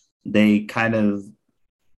that they kind of,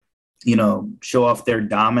 show off their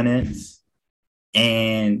dominance.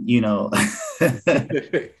 And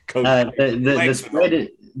the spread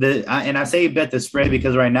and I say bet the spread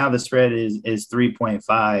because right now the spread is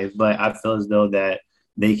 3.5, but I feel as though that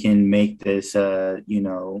they can make this a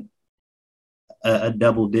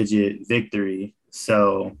double digit victory.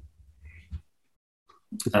 So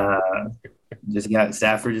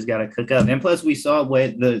Stafford just got to cook up, and plus we saw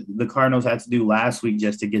what the Cardinals had to do last week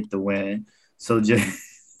just to get the win. So just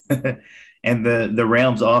and the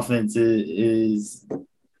Rams offense is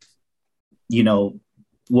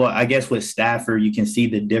well, I guess with Stafford, you can see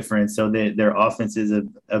the difference. So their offense is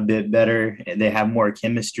a bit better and they have more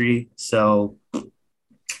chemistry. So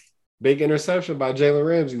big interception by Jalen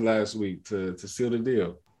Ramsey last week to seal the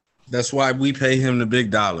deal. That's why we pay him the big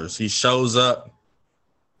dollars. He shows up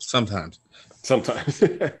sometimes. So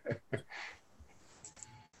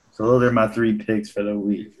those are my 3 picks for the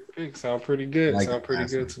week. Picks sound pretty good. Sound pretty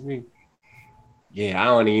good to me. Yeah, I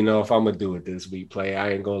don't even know if I'm gonna do it this week, play. I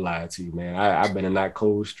ain't gonna lie to you, man. I've been in that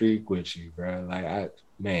cold streak with you, bro.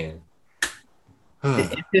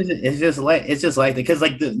 It's just like because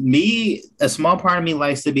like a small part of me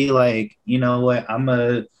likes to be like, you know what, I'm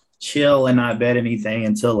gonna chill and not bet anything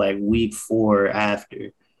until like week 4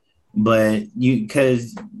 after. But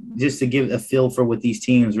because just to give a feel for what these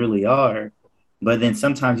teams really are. But then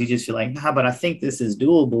sometimes you just feel like, nah, but I think this is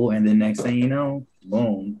doable. And the next thing you know,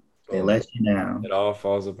 boom. They let you down. It all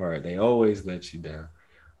falls apart. They always let you down.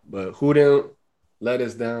 But who didn't let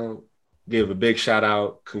us down? Give a big shout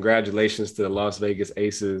out. Congratulations to the Las Vegas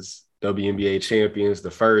Aces, WNBA champions, the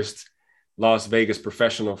first Las Vegas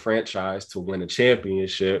professional franchise to win a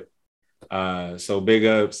championship. So big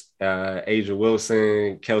ups, Asia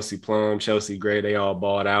Wilson, Kelsey Plum, Chelsea Gray, they all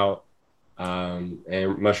balled out.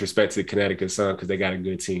 And much respect to the Connecticut Sun because they got a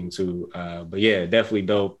good team too. But yeah, definitely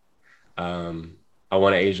dope. I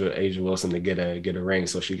wanted Asia Wilson to get a ring,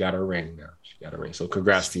 so she got her ring now. She got a ring. So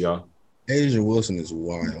congrats to y'all. Asia Wilson is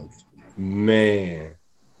wild. Man.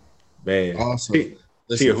 Also, listen,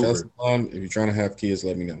 if you're trying to have kids,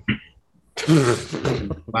 let me know.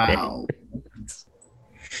 Wow.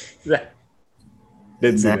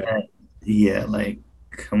 Yeah, like,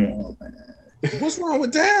 come on, man. What's wrong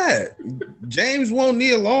with that? James won't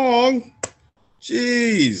knee along.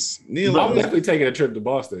 Jeez. I'm definitely taking a trip to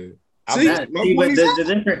Boston.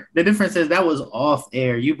 The difference is that was off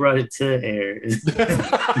air. You brought it to air.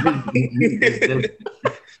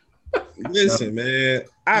 Listen, man,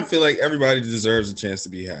 I feel like everybody deserves a chance to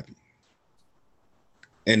be happy.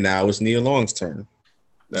 And now it's Nia Long's turn.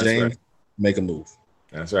 James, make a move.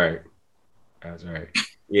 That's right.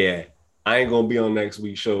 Yeah, I ain't going to be on next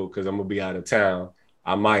week's show because I'm going to be out of town.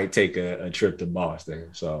 I might take a trip to Boston.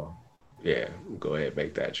 So, yeah, go ahead,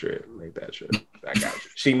 make that trip. I got you.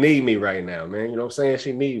 She need me right now, man. You know what I'm saying?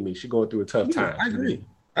 She need me. She going through a tough time.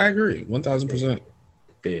 I agree. 1,000%.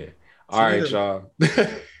 Yeah. All right, y'all.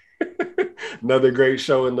 Another great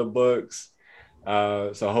show in the books.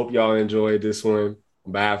 So I hope y'all enjoyed this one.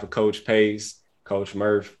 On behalf of Coach Pace, Coach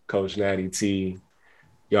Murph, Coach Natty T,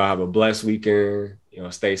 y'all have a blessed weekend.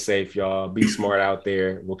 Stay safe, y'all. Be smart out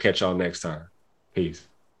there. We'll catch y'all next time. Peace.